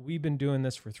like we've been doing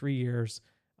this for 3 years.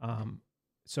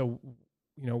 So,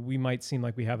 you know, we might seem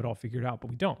like we have it all figured out, but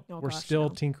we don't. Oh, We're gosh, still no.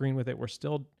 tinkering with it. We're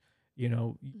still, you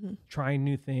know, trying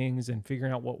new things and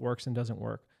figuring out what works and doesn't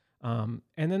work. And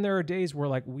then there are days where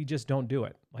like we just don't do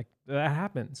it. Like that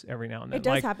happens every now and then. It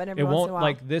does like, happen every it once won't, in a while.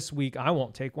 like this week, I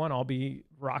won't take one. I'll be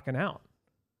rocking out.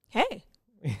 Hey,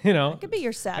 You know, it could be your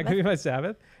I Sabbath. could be my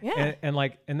Sabbath. Yeah. And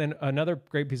then another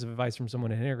great piece of advice from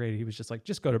someone in Integrated, he was just like,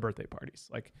 just go to birthday parties.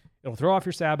 Like it'll throw off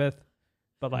your Sabbath,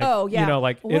 but like, Oh, yeah. you know,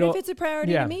 like What if it's a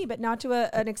priority yeah. to me, but not to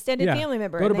an extended Yeah. family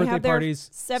member? Go to and they birthday have their parties,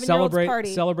 7-year-old's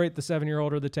party. celebrate the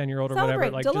 7-year-old or the 10-year-old or whatever.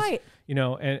 Celebrate, Like delight. just, you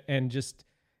know, and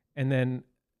then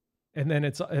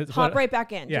it's Hop right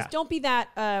back in. Yeah. Just don't be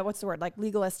that, what's the word? Like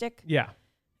legalistic. Yeah.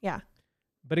 Yeah.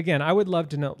 But again, I would love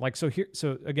to know, like, so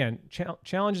again,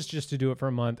 challenge is just to do it for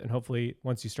a month. And hopefully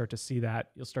once you start to see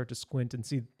that, you'll start to squint and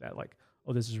see that like,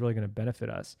 oh, this is really going to benefit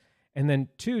us. And then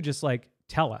 2, just like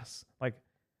tell us, like,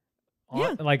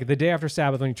 like the day after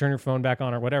Sabbath, when you turn your phone back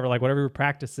on or whatever, like whatever your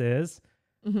practice is,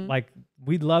 like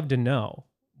we'd love to know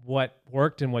what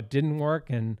worked and what didn't work.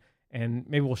 And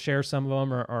maybe we'll share some of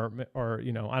them or,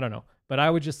 you know, I don't know, but I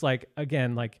would just like,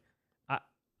 again, like,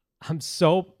 I'm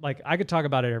so like, I could talk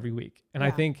about it every week. And I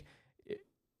think,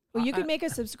 well, you could make a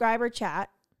subscriber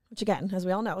chat, which again, as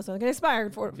we all know, is only going to expire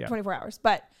in 24 hours,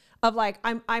 but of like,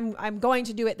 I'm going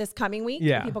to do it this coming week.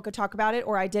 Yeah. And people could talk about it,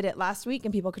 or I did it last week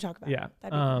and people could talk about it. Yeah.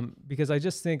 That'd be cool. Because I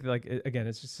just think like, again,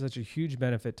 it's just such a huge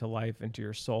benefit to life and to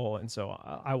your soul. And so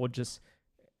I will just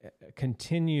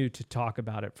continue to talk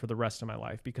about it for the rest of my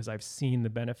life because I've seen the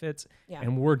benefits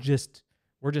and we're just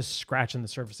scratching the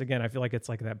surface. Again, I feel like it's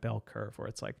like that bell curve where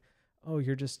it's like, oh,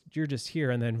 you're just here.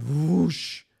 And then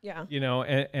whoosh, you know,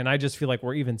 and I just feel like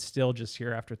we're even still just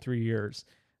here after 3 years.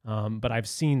 But I've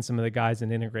seen some of the guys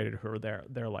in Integrated who are there,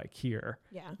 they're like here,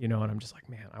 you know, and I'm just like,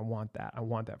 man, I want that. I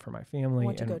want that for my family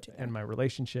and my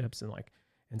relationships. And like,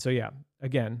 and so, yeah,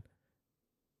 again,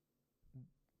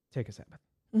 take a Sabbath.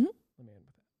 Let me end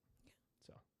with that.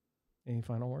 So any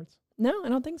final words? No, I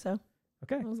don't think so.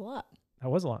 Okay. That was a lot. That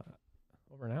was a lot.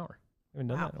 Over an hour. I haven't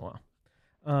done that in a while.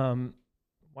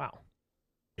 Wow.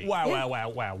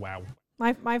 Wow.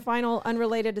 My final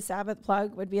unrelated to Sabbath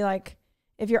plug would be like,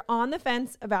 if you're on the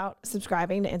fence about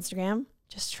subscribing to Instagram,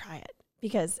 just try it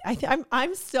because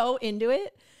I'm so into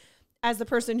it as the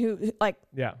person who like,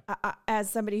 as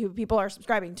somebody who people are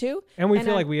subscribing to. And we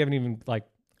feel like we haven't even like,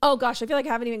 oh gosh, I feel like I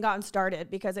haven't even gotten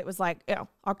started because it was like, you know,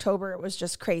 October, it was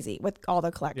just crazy with all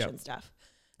the collection stuff.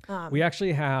 We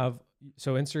actually have,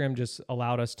 so Instagram just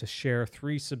allowed us to share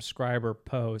 3 subscriber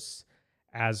posts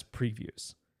as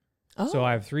previews. Oh. So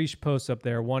I have 3 posts up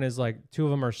there. One is like 2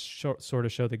 of them are sort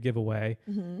of show the giveaway.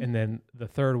 And then the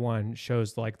third one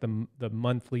shows like the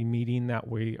monthly meeting that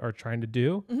we are trying to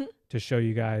do to show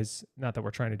you guys, not that we're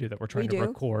trying to do that, we're trying to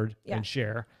record and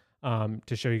share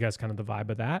to show you guys kind of the vibe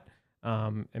of that.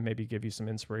 And maybe give you some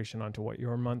inspiration onto what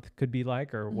your month could be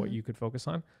like or what you could focus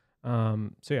on.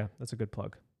 So yeah, that's a good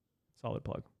plug. Solid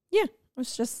plug. Yeah.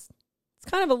 It's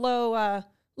kind of a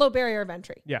low barrier of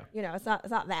entry. Yeah. You know, it's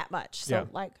not that much. So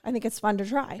like, I think it's fun to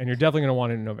try. And you're definitely going to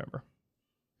want it in November.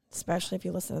 Especially if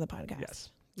you listen to the podcast. Yes.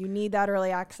 You need that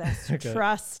early access.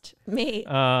 Trust me.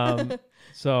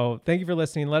 So thank you for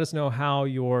listening. Let us know how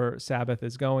your Sabbath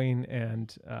is going.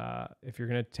 And if you're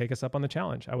going to take us up on the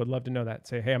challenge, I would love to know that.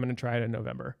 Say, hey, I'm going to try it in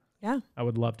November. Yeah. I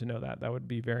would love to know that. That would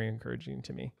be very encouraging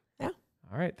to me. Yeah.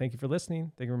 All right. Thank you for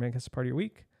listening. Thank you for making us a part of your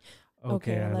week.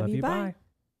 Okay. I love you. Bye.